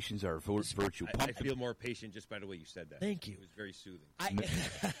 brother. Patience are a virtue. I feel more patient just by the way you said that. Thank you. It was very soothing.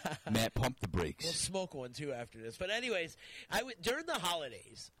 Matt, pump the brakes. We'll smoke one too after this. But anyways, during the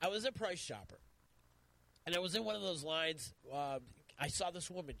holidays, I was a Price Chopper, and I was in one of those lines. I saw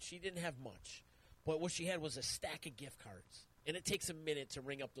this woman. She didn't have much, but what she had was a stack of gift cards. And it takes a minute to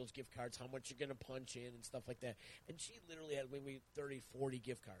ring up those gift cards, how much you're going to punch in and stuff like that. And she literally had maybe 30, 40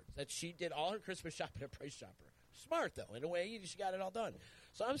 gift cards that she did all her Christmas shopping at Price Chopper. Smart, though. In a way, she got it all done.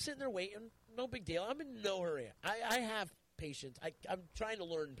 So I'm sitting there waiting. No big deal. I'm in no hurry. I have patience. I'm trying to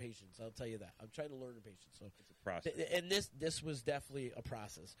learn patience. I'll tell you that. I'm trying to learn patience. So It's a process. and this was definitely a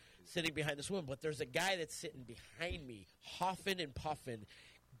process, sitting behind this woman. But there's a guy that's sitting behind me, huffing and puffing,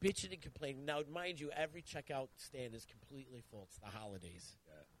 bitching and complaining. Now, mind you, every checkout stand is completely full. It's the holidays.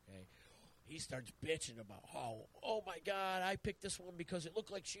 Okay. He starts bitching about, oh my God, I picked this one because it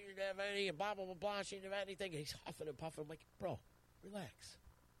looked like she didn't have any, and blah, blah, blah, blah. She didn't have anything. And he's huffing and puffing. I'm like, bro, relax.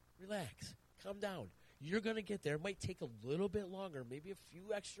 Calm down. You're going to get there. It might take a little bit longer, maybe a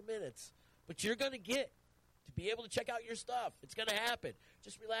few extra minutes, but you're going to get to be able to check out your stuff. It's going to happen.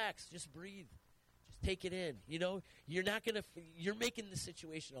 Just relax. Just breathe. Just take it in. You know, you're not going to. You're making the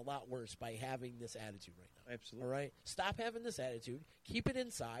situation a lot worse by having this attitude right now. Absolutely. All right. Stop having this attitude. Keep it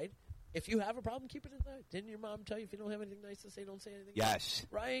inside. If you have a problem, keep it inside. Didn't your mom tell you if you don't have anything nice to say, don't say anything? Yes.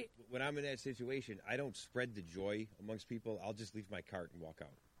 Right. When I'm in that situation, I don't spread the joy amongst people. I'll just leave my cart and walk out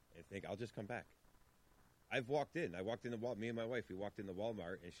and think I'll just come back. I've walked in. I walked in the Walmart. Me and my wife, we walked in the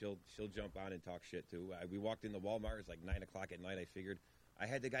Walmart, and she'll jump on and talk shit too. We walked in the Walmart. It's like 9 o'clock at night. I figured I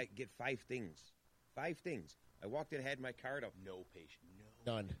had the guy get 5 things. 5 things. I walked in, had my card up. No patience.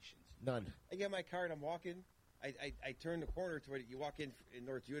 None. None. I get my card. I'm walking. I turn the corner to where you walk in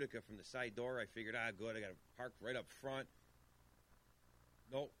North Utica from the side door. I figured, good. I got parked right up front.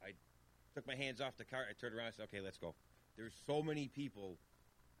 No, I took my hands off the car. I turned around. I said, okay, let's go. There's so many people.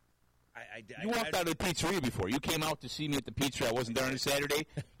 You walked out of the pizzeria before. You came out to see me at the pizzeria. I wasn't there on a Saturday.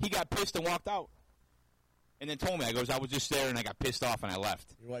 He got pissed and walked out. And then told me, I was just there and I got pissed off and I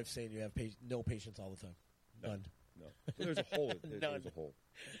left. Your wife's saying you have no patience all the time. None. No. So there's a hole. There's None. a hole.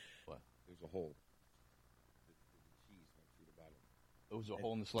 What? There's a hole. The cheese went through the bottom. There was a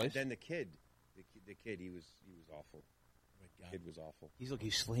hole in the slice? And then the kid, he was awful. Oh my God. Kid was awful.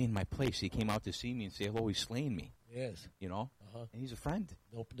 He's slaying my place. He came out to see me and say hello. He's slaying me. Yes. You know? Uh-huh. And he's a friend.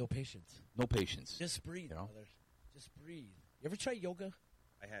 No patience. No patience. Just breathe, You know? brother. Just breathe. You ever try yoga?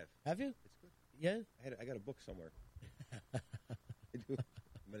 I have. Have you? It's good. Yeah. I got a book somewhere. I do.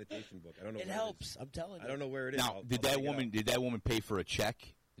 Meditation book. I don't know. It where helps. I'm telling you. I don't know where it is. Now, I'll did dig that it woman up. did that woman pay for a check?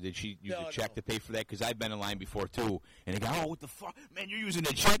 Did she use No, a check no. to pay for that? Because I've been in line before too, and they go, "Oh, what the fuck, man? You're using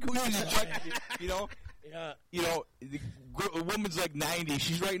a check? Who uses a check?" You know, Yeah. a woman's like 90.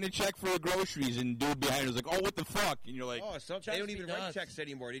 She's writing a check for her groceries, and dude behind her's like, "Oh, what the fuck?" And you're like, Oh, they Drives don't me even write nuts. checks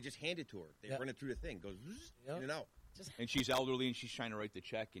anymore. They just hand it to her. They Yeah. run it through the thing. Goes zzz, Yeah. in and out. Just and she's elderly, and she's trying to write the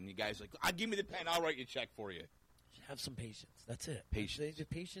check, and the guy's like, "Give me the pen. I'll write your check for you." have some patience. That's it. Patience. The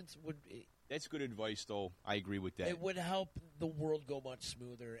patience would. That's good advice, though. I agree with that. It would help the world go much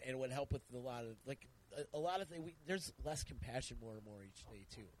smoother, and it would help with a lot of things. There's less compassion more and more each day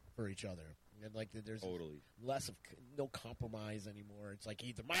too for each other, and like there's Totally. less of no compromise anymore. It's like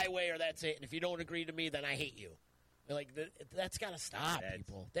either my way or that's it. And if you don't agree to me, then I hate you. And like that's got to stop,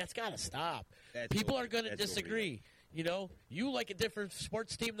 people. That's got to stop. People are going to disagree. You know, you like a different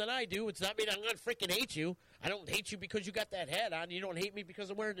sports team than I do. It's not mean I'm going to freaking hate you. I don't hate you because you got that hat on. You don't hate me because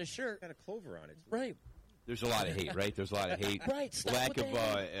I'm wearing this shirt. Got a clover on it. Right. There's a lot of hate, right? There's a lot of hate. Right. Stop Lack with of the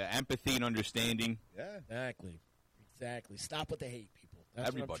hate. empathy and understanding. Yeah. Exactly. Stop with the hate, people. That's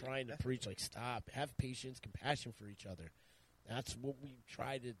Everybody. what I'm trying to preach. Like, stop. Have patience, compassion for each other. That's what we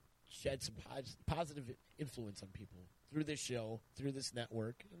try to shed some positive influence on people through this show, through this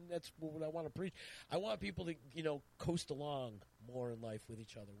network, and that's what I want to preach. I want people to, coast along more in life with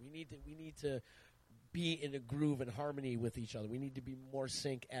each other. We need to be in a groove and harmony with each other. We need to be more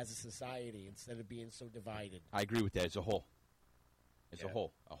sync as a society instead of being so divided. I agree with that as a whole. As Yeah.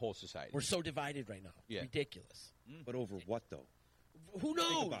 a whole society. We're so divided right now. It's Yeah. ridiculous. But over what, though? Who knows?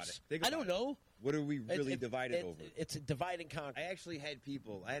 Think about it. Think I about don't it. know. What are we really divided over? It's a divide and conquer. I actually had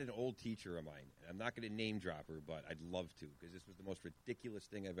people. I had an old teacher of mine. And I'm not going to name drop her, but I'd love to because this was the most ridiculous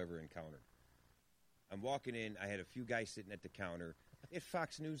thing I've ever encountered. I'm walking in. I had a few guys sitting at the counter. They had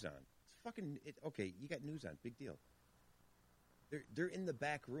Fox News on. It's fucking okay. You got news on. Big deal. They're in the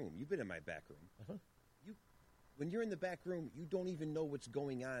back room. You've been in my back room. Uh-huh. When you're in the back room, you don't even know what's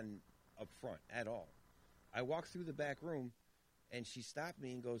going on up front at all. I walk through the back room, and she stopped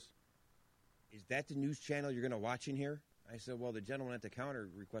me and goes, "Is that the news channel you're going to watch in here?" I said, "Well, the gentleman at the counter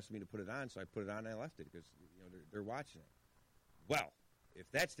requested me to put it on, so I put it on and I left it because they're watching it." Well,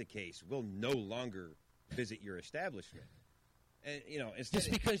 if that's the case, we'll no longer visit your establishment. And Just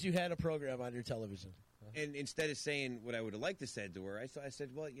because you had a program on your television. and instead of saying what I would have liked to said to her, I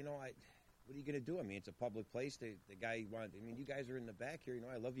said, "Well, what are you going to do? I mean, it's a public place. The guy wanted. I mean, you guys are in the back here.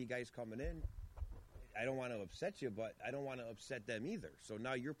 I love you guys coming in. I don't want to upset you, but I don't want to upset them either. So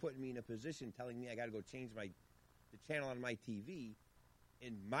now you're putting me in a position telling me I got to go change the channel on my TV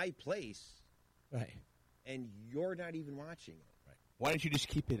in my place, Right. and you're not even watching it. Why don't you just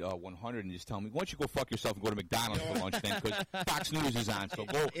keep it 100 and just tell me? Why don't you go fuck yourself and go to McDonald's for lunch then? Because Fox News is on. So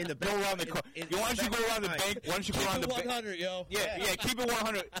go around the. Why don't you go around the bank? Why don't you go around the bank? 100, yo. Yeah. Keep it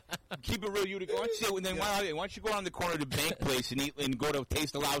 100. Keep it real. You go. And then why don't you go around the corner of the bank place and eat and go to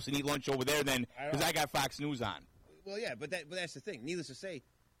Taste the Louse and eat lunch over there? Then because I got Fox News on. Well, yeah, but that's the thing. Needless to say,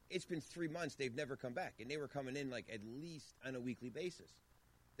 it's been 3 months. They've never come back, and they were coming in like at least on a weekly basis.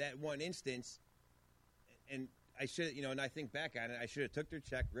 That one instance, and I should, and I think back on it, I should have took their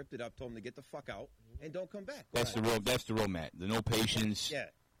check, ripped it up, told them to get the fuck out, and don't come back. That's the real Matt. The no patience. Yeah.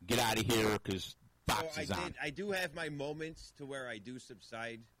 Get out of here because Fox is on. I do have my moments to where I do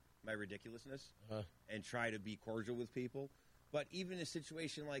subside my ridiculousness and try to be cordial with people. But even in a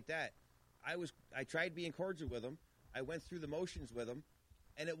situation like that, I tried being cordial with them. I went through the motions with them,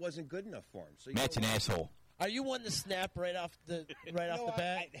 and it wasn't good enough for them. So Matt's an asshole. Are you one to snap right off the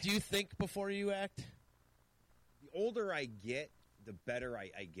bat? Do you think before you act? The older I get, the better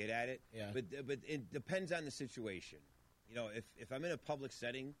I get at it. Yeah. But it depends on the situation. If I'm in a public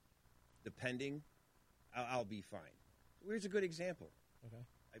setting, depending, I'll be fine. Here's a good example. Okay.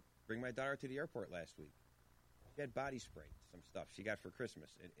 I bring my daughter to the airport last week. She had body spray, some stuff she got for Christmas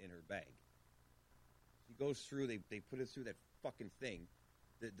in her bag. She goes through, they put it through that fucking thing.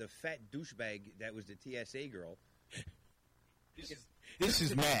 The fat douchebag that was the TSA girl. This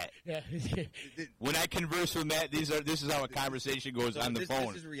is Matt. Yeah. When I converse with Matt, this is how a conversation goes on the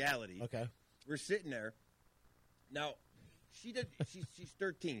phone. This is reality. Okay. We're sitting there. Now, she's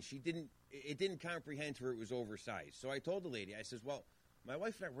 13. It didn't comprehend to her it was oversized. So I told the lady, I says, well, my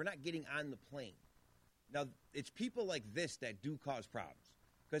wife and I, we're not getting on the plane. Now, it's people like this that do cause problems.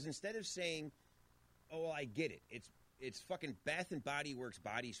 Because instead of saying, oh, well, I get it. It's fucking Bath and Body Works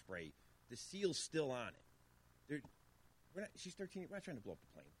body spray. The seal's still on it. She's 13. We're not trying to blow up the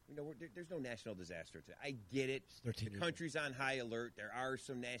plane. There's no national disaster today. I get it. The country's on high alert. There are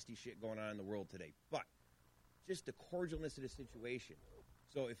some nasty shit going on in the world today. But just the cordialness of the situation.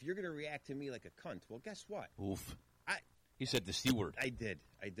 So if you're going to react to me like a cunt, well, guess what? Oof. He said the C word. I did.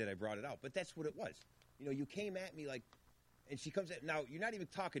 I brought it out. But that's what it was. You came at me like, and she comes at, now you're not even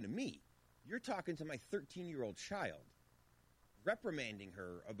talking to me. You're talking to my 13-year-old child, reprimanding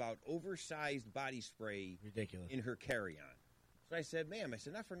her about oversized body spray Ridiculous. in her carry-on. So I said, ma'am,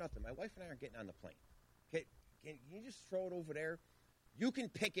 not for nothing. My wife and I aren't getting on the plane. Can you just throw it over there? You can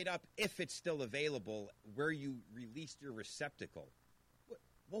pick it up if it's still available where you released your receptacle.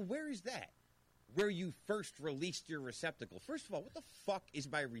 Well, where is that? Where you first released your receptacle. First of all, what the fuck is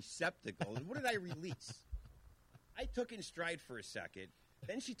my receptacle? And what did I release? I took in stride for a second.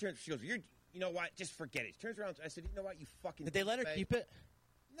 Then she goes, you know what? Just forget it. She turns around. I said, you know what? You fucking. Did they let her keep it?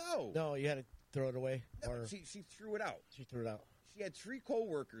 No. No, you had to throw it away. No, or she threw it out. She threw it out. She had 3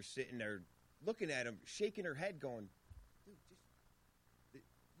 coworkers sitting there looking at him, shaking her head, going, dude,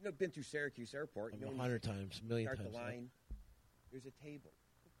 just. Been through Syracuse Airport. 100 times, a million times. Start the line. There's a table.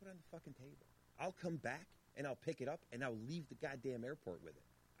 Go put it on the fucking table. I'll come back and I'll pick it up and I'll leave the goddamn airport with it.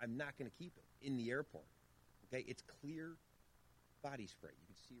 I'm not going to keep it in the airport. Okay, it's clear body spray. You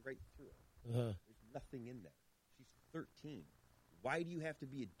can see right through it. There's nothing in there. She's 13. Why do you have to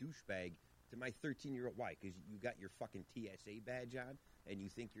be a douchebag to my 13-year-old? Why? Because you got your fucking TSA badge on and you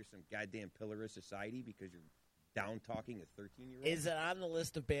think you're some goddamn pillar of society because you're down-talking a 13-year-old? Is it on the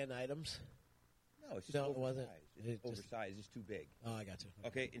list of banned items? No, it's just No, it oversized. wasn't. It's oversized. It's too big. Oh, I got you.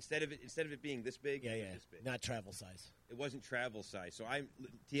 Okay, instead of it being this big, Yeah, it yeah. was this big. Not travel size. It wasn't travel size. So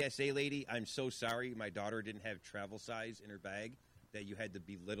TSA lady, I'm so sorry my daughter didn't have travel size in her bag that you had to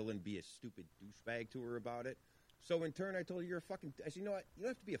belittle and be a stupid douchebag to her about it. So in turn, I told her, you're a fucking. I said, you know what? You don't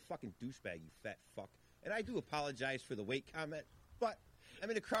have to be a fucking douchebag, you fat fuck. And I do apologize for the weight comment, but I'm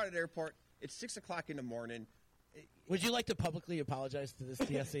in a crowded airport. It's 6 o'clock in the morning. Would you like to publicly apologize to this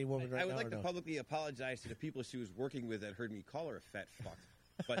TSA woman right now? I would like or to no? publicly apologize to the people she was working with that heard me call her a fat fuck.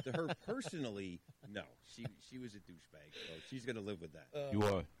 But to her personally, no. She was a douchebag, so she's going to live with that. You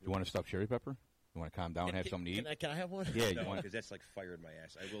want to stop Cherry Pepper? You want to calm down and have something to eat? Can I have one? Yeah, you No, want. because that's like fire in my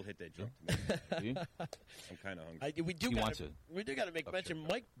ass. I will hit that drunk tomorrow. See? I'm kind of hungry. We do He gotta, wants it. we do got to make Stop mention. Cherry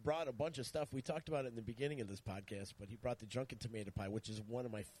Mike brought a bunch of stuff. We talked about it in the beginning of this podcast, but he brought the drunken tomato pie, which is one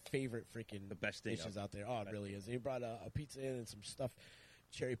of my favorite freaking The best thing dishes ever. out there. Oh, it really is. And he brought a pizza in and some stuff,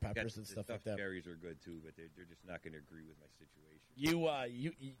 cherry peppers and the stuff like stuffed that. cherries are good too, but they're just not going to agree with my situation.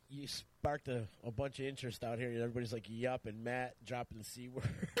 You sparked a bunch of interest out here. Everybody's like, yup, and Matt dropping the C word.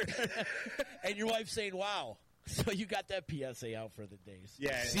 And your wife saying, wow. So you got that PSA out for the days.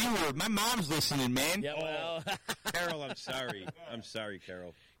 Yeah. C-word. My mom's listening, man. Yeah, well, Carol, I'm sorry. I'm sorry,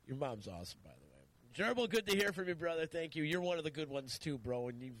 Carol. your mom's awesome, by the way. Gerbil, good to hear from you, brother. Thank you. You're one of the good ones, too, bro,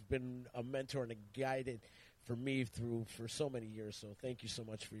 and you've been a mentor and a guide for me for so many years, so thank you so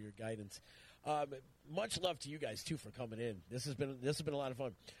much for your guidance. Much love to you guys, too, for coming in. This has been a lot of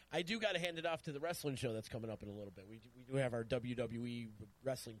fun. I do got to hand it off to the wrestling show that's coming up in a little bit. We do have our WWE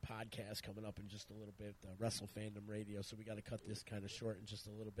wrestling podcast coming up in just a little bit, Wrestle Fandom Radio, so we got to cut this kind of short in just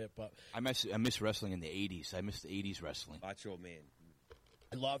a little bit. But I miss wrestling in the 80s. I miss the 80s wrestling. Macho Man.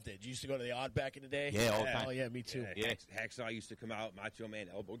 I loved it. You used to go to the Odd back in the day? Yeah, all the time. Oh, yeah, me too. Yeah. Hacksaw used to come out. Macho Man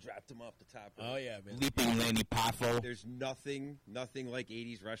elbow dropped him off the top. Oh, yeah, man. Leaping Lanny Poffo. There's nothing like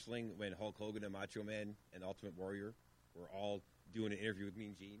 80s wrestling when Hulk Hogan and Macho Man and Ultimate Warrior were all doing an interview with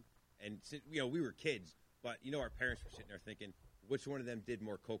Mean Gene. And, we were kids, but, our parents were sitting there thinking, which one of them did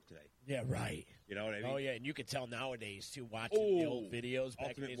more coke today? Yeah, right. You know what I mean? Oh, yeah, and you could tell nowadays, too, watching the old videos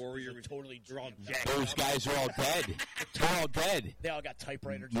back in the Ultimate days, Warrior was totally all jammed jacked up. Those guys are all dead. They're all dead. They all got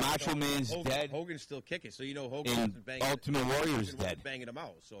typewriters. Macho Man's dead. Hogan's still kicking, so Hogan And wasn't banging. Ultimate Warrior's Hogan wasn't dead. banging them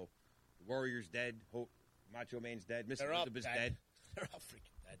out. So Warrior's dead. Macho Man's dead. Mr. They're all Elizabeth's dead. dead. They're all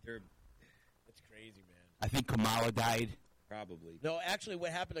freaking dead. They're That's crazy, man. I think Kamala died. probably. No, actually,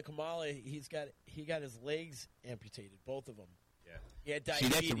 what happened to Kamala? He got his legs amputated, both of them. Yeah. He had See,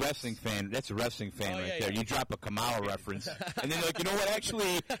 diabetes. that's a wrestling fan. That's a wrestling fan Oh, right yeah, there. yeah. You drop a Kamala reference, and then like, you know what?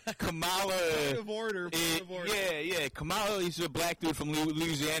 Actually, Kamala. of order. Yeah. Kamala, he's a black dude from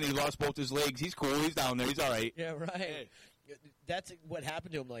Louisiana. He lost both his legs. He's cool. He's down there. He's all right. Yeah, right. That's what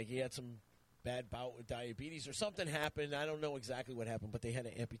happened to him. Like he had some bad bout with diabetes or something happened. I don't know exactly what happened, but they had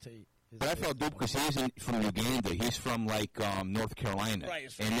to amputate. But I felt dope because he isn't from Uganda. He's from like North Carolina. Right,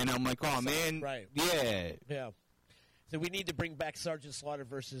 it's And then I'm like, oh man, right. yeah. Yeah. So we need to bring back Sergeant Slaughter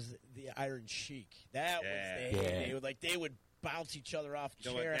versus the Iron Sheik. That was the Yeah. they would bounce each other off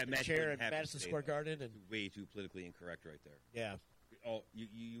You know what? chair That after match chair wouldn't at happen Madison today, Square though. Garden, and Way too politically incorrect right there. yeah. Oh,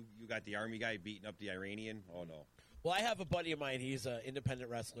 you got the army guy beating up the Iranian? Oh no. Well, I have a buddy of mine. He's an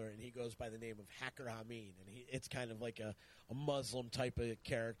independent wrestler, and he goes by the name of Hacker Hameen. And it's kind of like a Muslim type of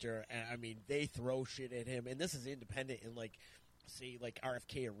character. And, I mean, they throw shit at him. And this is independent in, like, say, like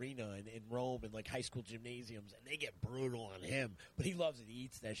RFK Arena in Rome and, like, high school gymnasiums. And they get brutal on him. But he loves it. He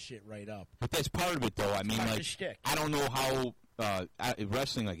eats that shit right up. But that's part of it, though. I mean, part of like, his shtick. I don't know how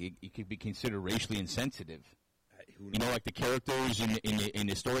wrestling, like, it could be considered racially insensitive. Who You know, like the characters in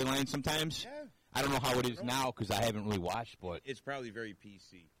the storyline sometimes. Yeah. I don't know how it is now because I haven't really watched, but It's probably very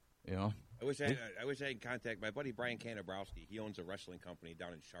PC. you know, I wish I had contact my buddy Brian Kanabrowski. He owns a wrestling company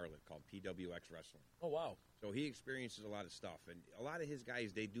down in Charlotte called PWX Wrestling. Oh, wow. So he experiences a lot of stuff, and a lot of his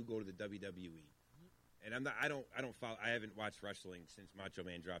guys they do go to the WWE. And I don't follow. I haven't watched wrestling since Macho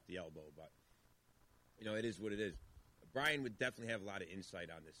Man dropped the elbow, but it is what it is. Brian would definitely have a lot of insight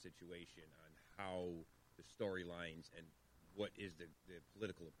on this situation, on how the storylines and what is the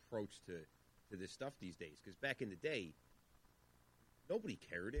political approach to this stuff these days. Because back in the day, nobody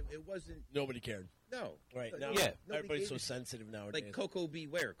cared. It wasn't. Nobody cared. No. Right. No, Now, Yeah. nobody everybody's gave so a- sensitive nowadays. Like Coco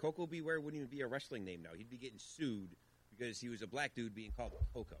Beware. Coco Beware wouldn't even be a wrestling name now. He'd be getting sued because he was a black dude being called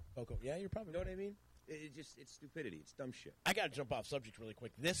Coco. Coco. Yeah, you're probably You know what I mean? It's stupidity. It's dumb shit. I got to jump off subject really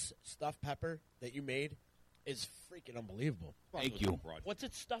quick. This stuffed pepper that you made is freaking unbelievable. Thank you. What's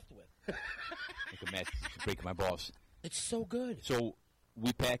it stuffed with? like a mess, breaking my balls. It's so good. So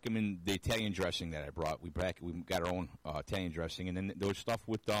we pack them in the Italian dressing that I brought. We got our own Italian dressing, and then there was stuff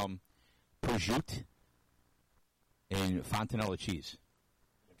with prosciutto and fontanella cheese.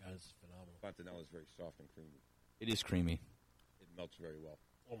 Oh my God, it's phenomenal. Fontanella is very soft and creamy. It is creamy. It melts very well.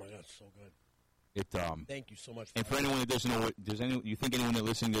 Oh my God, it's so good. It Thank you so much. and for anyone that doesn't know what you think anyone that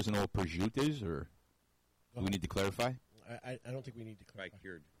listening doesn't know what prosciutto is, or do we need to clarify? I don't think we need to Dry clarify.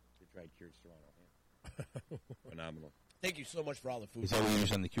 cured. The dried cured Serrano. Phenomenal. Thank you so much for all the food. Is that what you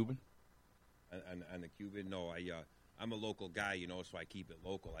use on the Cuban? On the Cuban, no. I'm a local guy, so I keep it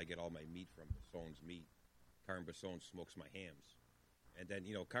local. I get all my meat from Bassone's Meat. Carmen Bassone smokes my hams. And then,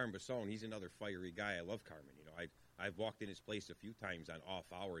 Carmen Bassone, he's another fiery guy. I love Carmen. I've walked in his place a few times on off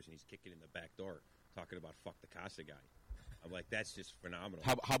hours, and he's kicking in the back door talking about fuck the Casa guy. I'm like, that's just phenomenal.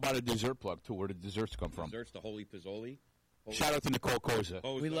 How about a dessert plug, too? Where did desserts come from? Desserts, the Holy Pizzoli. Shout out to Nicole Koza.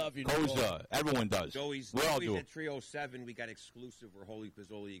 Koza. We love you, Nicole. Koza. Everyone does. Joey's We all do. at Trio 7. We got exclusive. We're Holy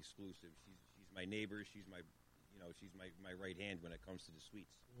Pizzoli exclusive. She's my neighbor. She's my right hand when it comes to the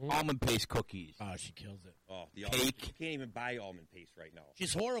sweets. Almond paste cookies. Oh, she kills it. Oh, the Cake. almond, you can't even buy almond paste right now.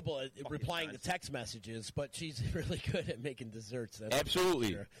 She's horrible at replying to nonsense. text messages, but she's really good at making desserts. That's Absolutely.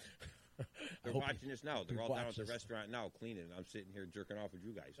 for sure. They're watching this now. They're all down at the this. restaurant now cleaning. I'm sitting here jerking off with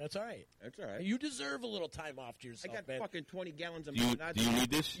you guys. That's all right. That's all right. You deserve a little time off to I yourself, got man. fucking 20 gallons of Do you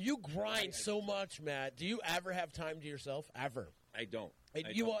read this? You grind so much, Matt. Do you ever have time to yourself? Ever? I don't. And I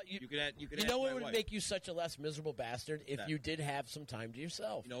you don't. want- you- can ask You know what my would wife. make you such a less miserable bastard if That. you did have some time to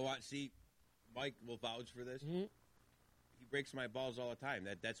yourself. You know what? See, Mike will vouch for this. Mhm. He breaks my balls all the time.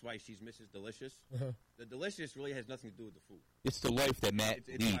 That's why she's Mrs. Delicious. Uh-huh. The Delicious really has nothing to do with the food. It's the life that Matt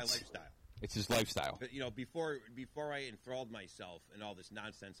It's my leads. lifestyle. It's his lifestyle. But before I enthralled myself and all this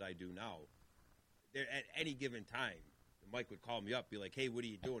nonsense I do now, there at any given time, Mike would call me up, be like, "Hey, what are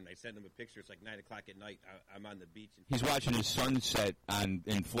you doing?" I send him a picture. It's like 9:00 at night. I'm on the beach in He's watching his sunset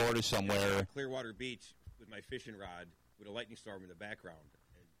in Florida somewhere, Clearwater Beach with my fishing rod with a lightning storm in the background.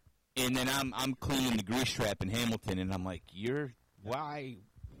 and then I'm cleaning the grease trap in Hamilton, and I'm like, why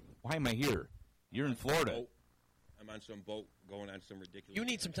am I here? You're in Florida. Boat. I'm on some boat going on some ridiculous. You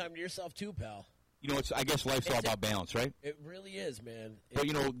need some time to yourself too, pal. I guess life's all It's a- about balance, right? It really is, man. But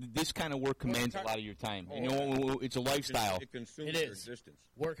this kind of work commands a lot of your time. It's a lifestyle. It consumes It your is. existence.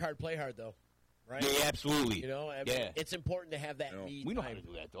 Work hard, play hard, though. Right? Yeah, absolutely. I mean, Yeah. it's important to have that me We know how time. to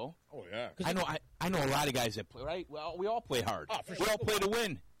do that, though. Oh yeah. I know a lot of guys that play, right? Well, we all play hard. Oh, for We sure. all play to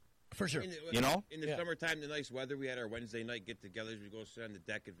win. For sure. In the Yeah. summertime, the nice weather, we had our Wednesday night get-togethers. We go sit on the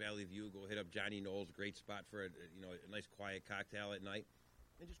deck at Valley View, go hit up Johnny Knowles, great spot for a nice quiet cocktail at night,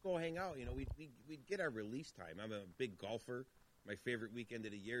 and just go hang out. We'd get our release time. I'm a big golfer. My favorite weekend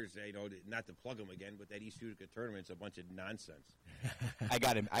of the year is, not to plug them again, but that East Utica tournament's a bunch of nonsense. I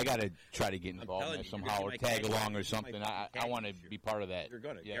gotta try to get involved telling in that you, you're somehow, gonna or be my tag caddy. along or You're something. my I want to caddy. be part of that. You're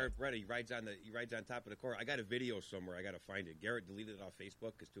gonna. Yeah. Garrett Brett, he rides on top of the court. I got a video somewhere. I got to find it. Garrett deleted it off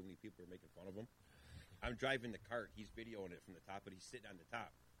Facebook because too many people are making fun of him. I'm driving the cart. He's videoing it from the top, but he's sitting on the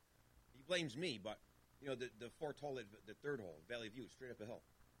top. He blames me, but the fourth hole, the third hole, Valley View, straight up a hill.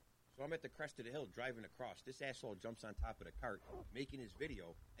 So I'm at the crest of the hill driving across. This asshole jumps on top of the cart, making his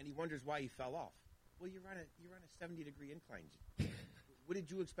video, and he wonders why he fell off. Well, you're on a 70-degree incline. What did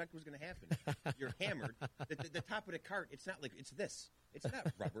you expect was going to happen? You're hammered. The top of the cart, it's not like it's this. It's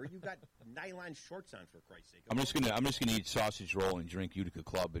not rubber. You got nylon shorts on, for Christ's sake. I'm just gonna eat sausage roll and drink Utica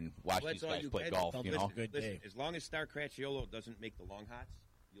Club and watch Well, these that's all guys you play can. golf. Listen, Good listen, day. as long as Star Cracciolo doesn't make the long hots,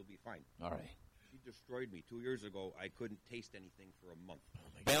 you'll be fine. All right. She destroyed me 2 years ago. I couldn't taste anything for a month.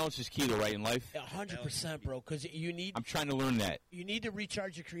 Balance is key, though, right, in life. 100%, bro. Because you need I'm trying to learn that. to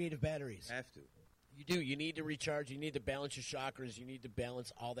recharge your creative batteries. Have to. You do. You need to recharge. You need to balance your chakras. You need to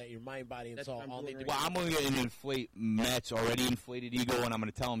balance all that, your mind, body, and That's soul. what I'm All doing need to Well, I'm only going to inflate Matt's already inflated ego, and I'm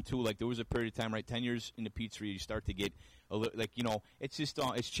going to tell him, too, like, there was a period of time, right, 10 years in the pizzeria, you start to get, it's just,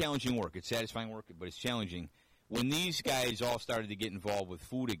 it's challenging work. It's satisfying work, but it's challenging. When these guys all started to get involved with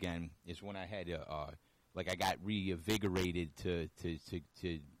food again is when I had, I got reinvigorated to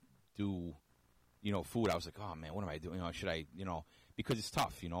do, food. I was like, oh, man, what am I doing? Should I, because it's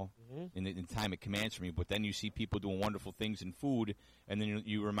tough, in the time it commands for me. But then you see people doing wonderful things in food, and then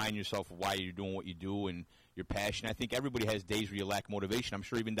you remind yourself of why you're doing what you do and your passion. I think everybody has days where you lack motivation. I'm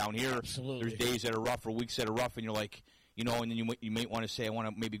sure even down here, Absolutely. there's days that are rough or weeks that are rough, and you're like, and then you might want to say, I want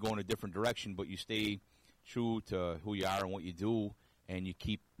to maybe go in a different direction, but you stay true to who you are and what you do, and you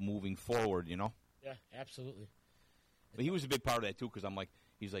keep moving forward, Yeah, absolutely. But he was a big part of that, too, because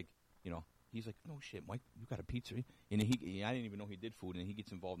he's like, no shit, Mike, you got a pizza. And I didn't even know he did food, and he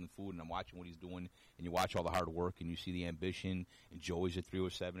gets involved in food, and I'm watching what he's doing, and you watch all the hard work, and you see the ambition, and Joey's at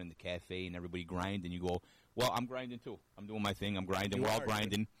 307 in the cafe, and everybody grind, and you go, well, I'm grinding, too. I'm doing my thing. I'm grinding. You We're all are,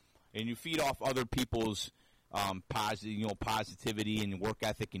 grinding. And you feed off other people's positivity and work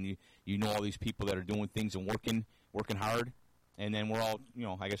ethic, and you know all these people that are doing things and working hard. And then we're all,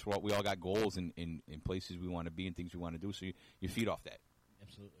 I guess we all got goals and places we want to be and things we want to do, so you feed off that.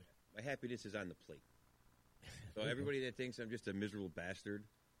 Absolutely. My happiness is on the plate. So everybody that thinks I'm just a miserable bastard,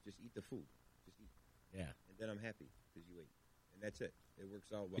 just eat the food. Just eat. Yeah. And then I'm happy because you ate. And that's it. It works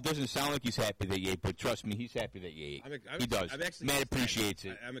out well. It doesn't sound like he's happy that you ate, but trust me, he's happy that you ate. He does. I'm actually Matt ecstatic. appreciates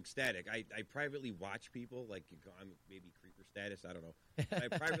it. I'm ecstatic. I privately watch people, like I'm maybe creeper status, I don't know. I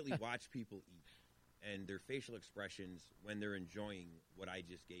privately watch people eat, and their facial expressions when they're enjoying what I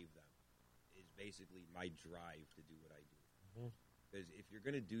just gave them is basically my drive to do what I do. Because if you're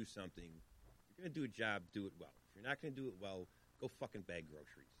going to do something, if you're going to do a job, do it well. If you're not going to do it well, go fucking bag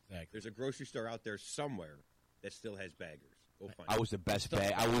groceries. Exactly. There's a grocery store out there somewhere that still has baggers. Go find I it. was the best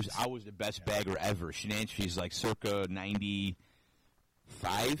bag. I was the best bagger ever. Shenanigans, like circa 95.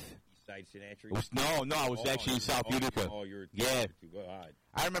 East Side Sinatra. I was actually in South Utica. Oh, you're Yeah. too good.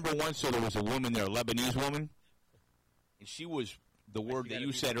 I remember once, so there was a woman there, a Lebanese woman, and she was the word that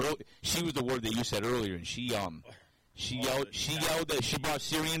you said earlier. She was the word that you said earlier, and she She yelled that she brought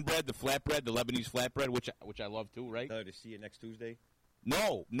Syrian bread, the flatbread, the Lebanese flatbread, which I love too, right? Tell her to see you next Tuesday.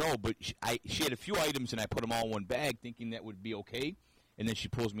 No, but she had a few items, and I put them all in one bag, thinking that would be okay. And then she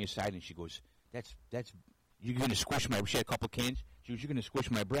pulls me aside and she goes, "That's you're gonna squish my." She had a couple of cans. She goes, "You're gonna squish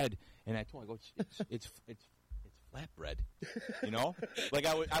my bread." And I told her, "I go, it's flatbread." You know, like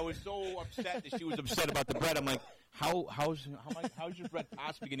I was so upset that she was upset about the bread. I'm like, how's your bread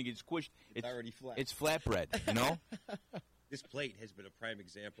possibly gonna get squished? It's already flat. It's flatbread. You know. This plate has been a prime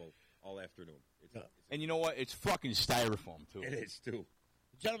example all afternoon. And you know what? It's fucking styrofoam too. It is too.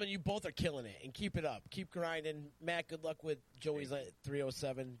 Gentlemen, you both are killing it, and keep it up. Keep grinding. Matt, good luck with Joey's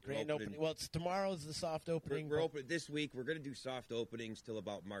 307 grand opening. Well, tomorrow's the soft opening. We're open this week. We're going to do soft openings till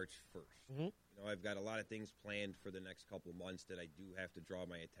about March 1st. Mm-hmm. You know, I've got a lot of things planned for the next couple of months that I do have to draw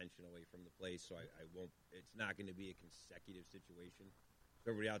my attention away from the place, so I won't. It's not going to be a consecutive situation.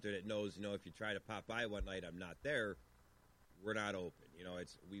 For everybody out there that knows, you know, if you try to pop by one night, I'm not there. We're not open. You know,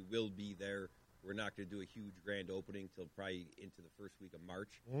 we will be there. We're not going to do a huge grand opening till probably into the first week of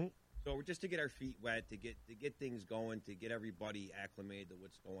March. Mm-hmm. So we're just to get our feet wet, to get things going, to get everybody acclimated to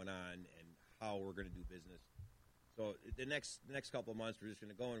what's going on and how we're going to do business. So the next couple of months, we're just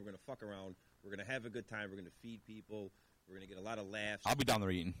going to go and we're going to fuck around. We're going to have a good time. We're going to feed people. We're going to get a lot of laughs. I'll be down there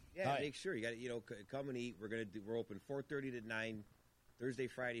eating. Yeah, make sure you got to come and eat. We're open 4:30 to 9, Thursday,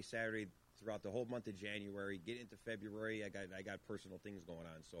 Friday, Saturday, throughout the whole month of January. Get into February. I got personal things going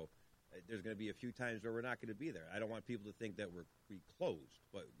on, so. There's going to be a few times where we're not going to be there. I don't want people to think that we're closed,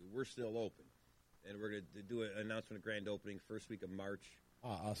 but we're still open. And we're going to do an announcement of grand opening first week of March. Oh,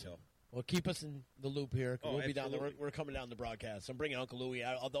 awesome. You know. Well, keep us in the loop here. Oh, we'll be down there. absolutely. We're coming down the broadcast. I'm bringing Uncle Louie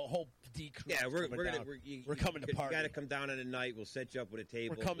out. The whole D crew. Yeah, we're coming to party. You got to come down on a night. We'll set you up with a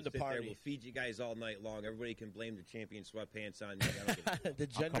table. We're coming to sit party. There. We'll feed you guys all night long. Everybody can blame the champion sweatpants on you. The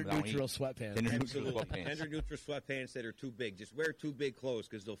gender-neutral sweatpants. Gender-neutral sweatpants that are too big. Just wear too big clothes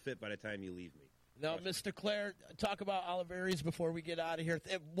because they'll fit by the time you leave me. Now, Mr. Claire, talk about Oliveri's before we get out of here.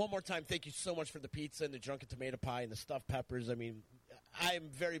 One more time, thank you so much for the pizza and the drunken tomato pie and the stuffed peppers. I mean, I am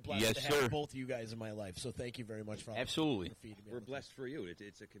very blessed to have both of you guys in my life. So thank you very much for all absolutely. For feeding me. We're blessed for you.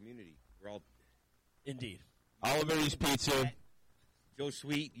 It's a community. We're all indeed. Oliveri's Pizza. Joe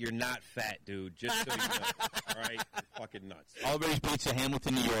Sweet, you're not fat, dude. Just so you know. All right? You're fucking nuts. Oliveri's Pizza,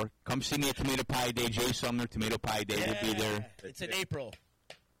 Hamilton, New York. Come see me at Tomato Pie Day. Jay Sumner, Tomato Pie Day. Yeah. We'll be there. It's in April.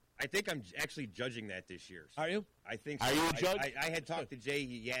 I think I'm actually judging that this year. Are you? I think so. Are you a judge? I had talked to Jay.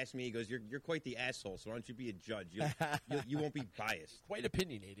 He asked me, he goes, you're quite the asshole, so why don't you be a judge? You won't be biased. Quite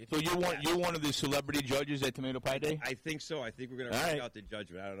opinionated. So you're one of the celebrity judges at Tomato Pie Day? I think so. I think we're going to work out the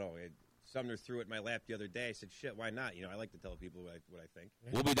judgment. I don't know. Sumner threw it in my lap the other day. I said, shit, why not? You know, I like to tell people what I think.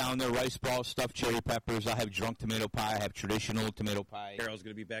 We'll be down there, rice balls, stuffed cherry peppers. I'll have drunk tomato pie. I have traditional tomato pie. Carol's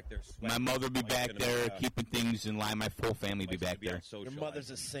going to be back there. My mother will be back there keeping things in line. My full family will be back there. Your mother's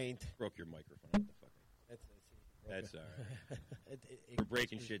a saint. Broke your microphone. What the fuck? That's all right. We're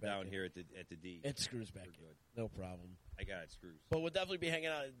breaking shit down here at the D. It screws back in. No problem. I got it screws. But we'll definitely be hanging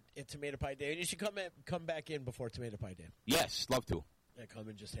out at Tomato Pie Day. And you should come back in before Tomato Pie Day. Yes, love to. Yeah, come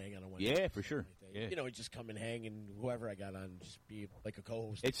and just hang out on Wednesday. Yeah, for sure. Yeah. You know, just come and hang, and whoever I got on, just be like a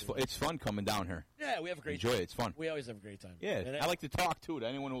co-host. It's fun coming down here. Yeah, we have a great Enjoy time. it. It's fun. We always have a great time. Yeah, and I like to talk, too, to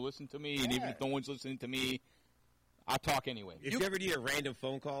anyone who listens to me, and even if no one's listening to me, I'll talk anyway. If you ever need a random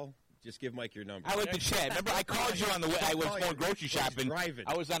phone call, just give Mike your number. I like to chat. Remember, I called you on the way. I was going grocery shopping. Driving.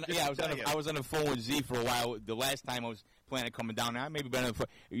 I was on the phone with Z for a while. The last time I was planning on coming down, I maybe been on the phone.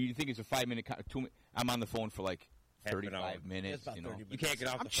 You think it's a 5-minute, 2 minute? I'm on the phone for like 35 minutes. You know, you can't get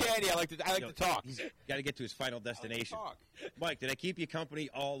off. I'm chatty. I like to talk. He's got to get to his final destination. Mike, did I keep you company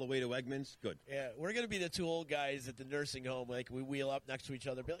all the way to Wegmans? Good. Yeah, we're gonna be the two old guys at the nursing home. Like we wheel up next to each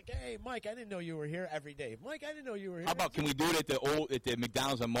other, be like, "Hey, Mike, I didn't know you were here." Every day, Mike, I didn't know you were here. How about can we do it at the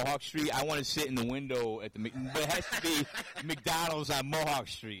McDonald's on Mohawk Street? I want to sit in the window at the. But it has to be McDonald's on Mohawk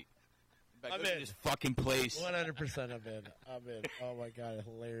Street. I'm in this fucking place. 100%. I'm in. Oh my god,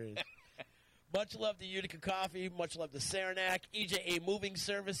 hilarious. Much love to Utica Coffee. Much love to Saranac, EJA Moving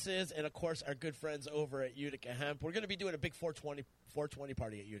Services, and, of course, our good friends over at Utica Hemp. We're going to be doing a big 420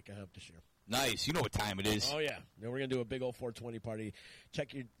 party at Utica Hemp this year. Nice. You know what time it is. Oh, yeah. We're going to do a big old 420 party.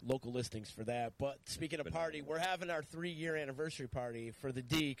 Check your local listings for that. But speaking of party, we're having our 3-year anniversary party for the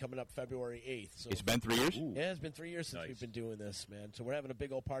D coming up February 8th. So it's been 3 years? Yeah, it's been 3 years since we've been doing this, man. So we're having a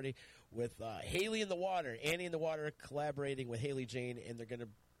big old party with Haley in the Water, Annie in the Water collaborating with Haley Jane, and they're going to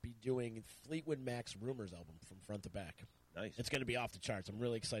be doing Fleetwood Mac's Rumors album from front to back. Nice. It's going to be off the charts. I'm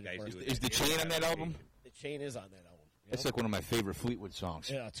really excited for it. Is the chain on that album? The chain is on that album. That's like one of my favorite Fleetwood songs.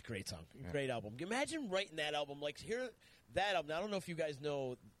 Yeah, it's a great song. Great album. Imagine writing that album. Like, hear that album. I don't know if you guys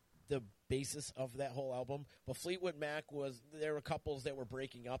know the basis of that whole album. But Fleetwood Mac there were couples that were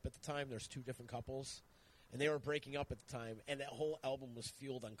breaking up at the time. There's 2 different couples, and they were breaking up at the time, and that whole album was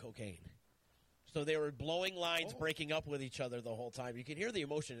fueled on cocaine. So they were blowing lines, breaking up with each other the whole time. You can hear the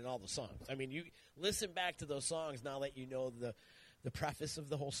emotion in all the songs. I mean, you listen back to those songs now that you know the preface of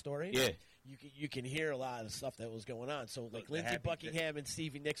the whole story. Yeah. You can hear a lot of stuff that was going on. So like Lindsey Buckingham and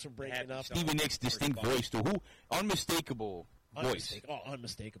Stevie Nicks were breaking up. Stevie Nicks' distinct voice too. Unmistakable voice.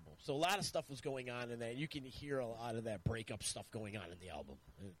 Unmistakable. So a lot of stuff was going on in that. You can hear a lot of that breakup stuff going on in the album.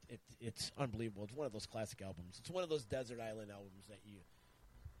 It's unbelievable. It's one of those classic albums. It's one of those desert island albums that you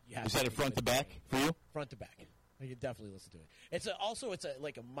have. Is that a front to back for you? Front to back. You can definitely listen to it. It's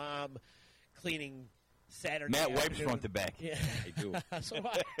like a mom cleaning Saturday Matt wipes afternoon. front to back. Yeah. I do. So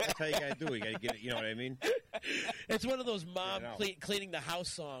That's how you got to do it. You got to get it. You know what I mean? it's one of those mom Get it out. cleaning the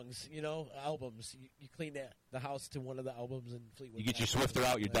house songs, albums. You clean the house to one of the albums and Fleetwood. You get your Mac. Swifter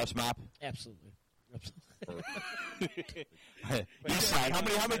out, your dust mop. Absolutely. East side.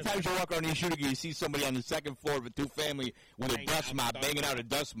 How many times you walk around East Utica, you see somebody on the second floor of a 2-family with a dust mop, banging out a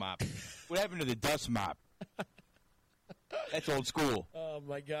dust mop? What happened to the dust mop? That's old school. Oh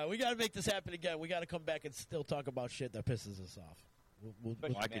my God, we got to make this happen again. We got to come back and still talk about shit that pisses us off.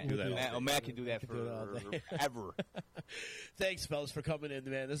 I can do that. Matt can do that forever. Thanks, fellas, for coming in,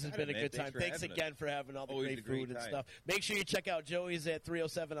 man. This has been a man. good time. Thanks for Thanks having again for having all the Always great a great food and time. stuff. Make sure you check out Joey's at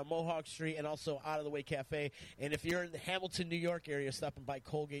 307 on Mohawk Street and also Out of the Way Cafe. And if you're in the Hamilton, New York area, stopping by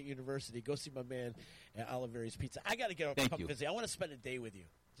Colgate University, go see my man at Oliveri's Pizza. I got to get up and come visit. I want to spend a day with you.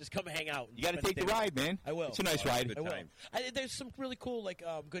 Just come hang out. You got to take the ride, man. I will. It's a nice ride. I will. There's some really cool,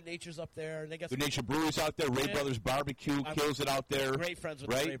 Good Nature's up there. And they got Good Nature Brewery's out there. Ray Brothers Barbecue kills it out there. Great friends with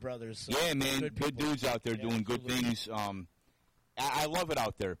the Ray Brothers. So yeah, man. Good dudes out there doing good things. I love it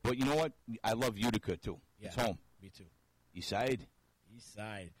out there. But you know what? I love Utica, too. Yeah, it's home. Me too. East Side. East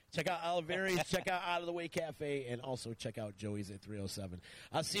Side. Check out Oliveri's. Check out Out of the Way Cafe. And also check out Joey's at 307.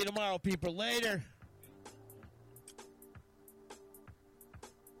 I'll see you tomorrow, people. Later.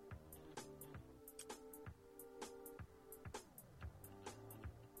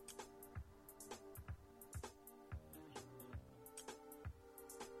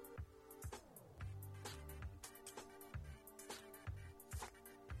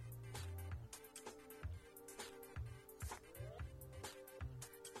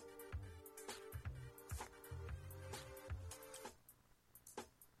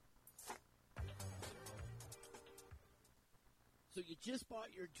 So you just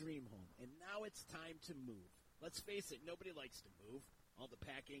bought your dream home, and now it's time to move. Let's face it, nobody likes to move. All the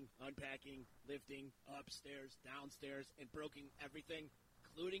packing, unpacking, lifting, upstairs, downstairs, and broking everything,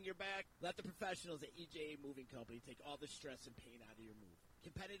 including your back. Let the professionals at EJA Moving Company take all the stress and pain out of your move.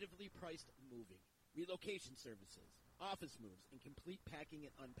 Competitively priced moving, relocation services, office moves, and complete packing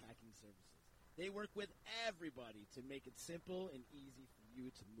and unpacking services. They work with everybody to make it simple and easy for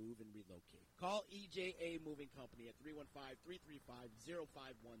you to move and relocate. Call EJA Moving Company at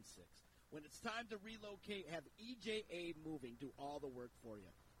 315-335-0516. When it's time to relocate, have EJA Moving do all the work for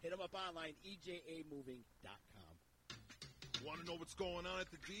you. Hit them up online, ejamoving.com. Want to know what's going on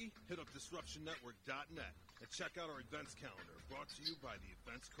at the D? Hit up DisruptionNetwork.net and check out our events calendar brought to you by the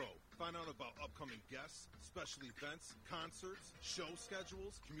Events Co. Find out about upcoming guests, special events, concerts, show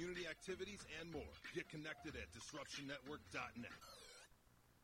schedules, community activities, and more. Get connected at DisruptionNetwork.net.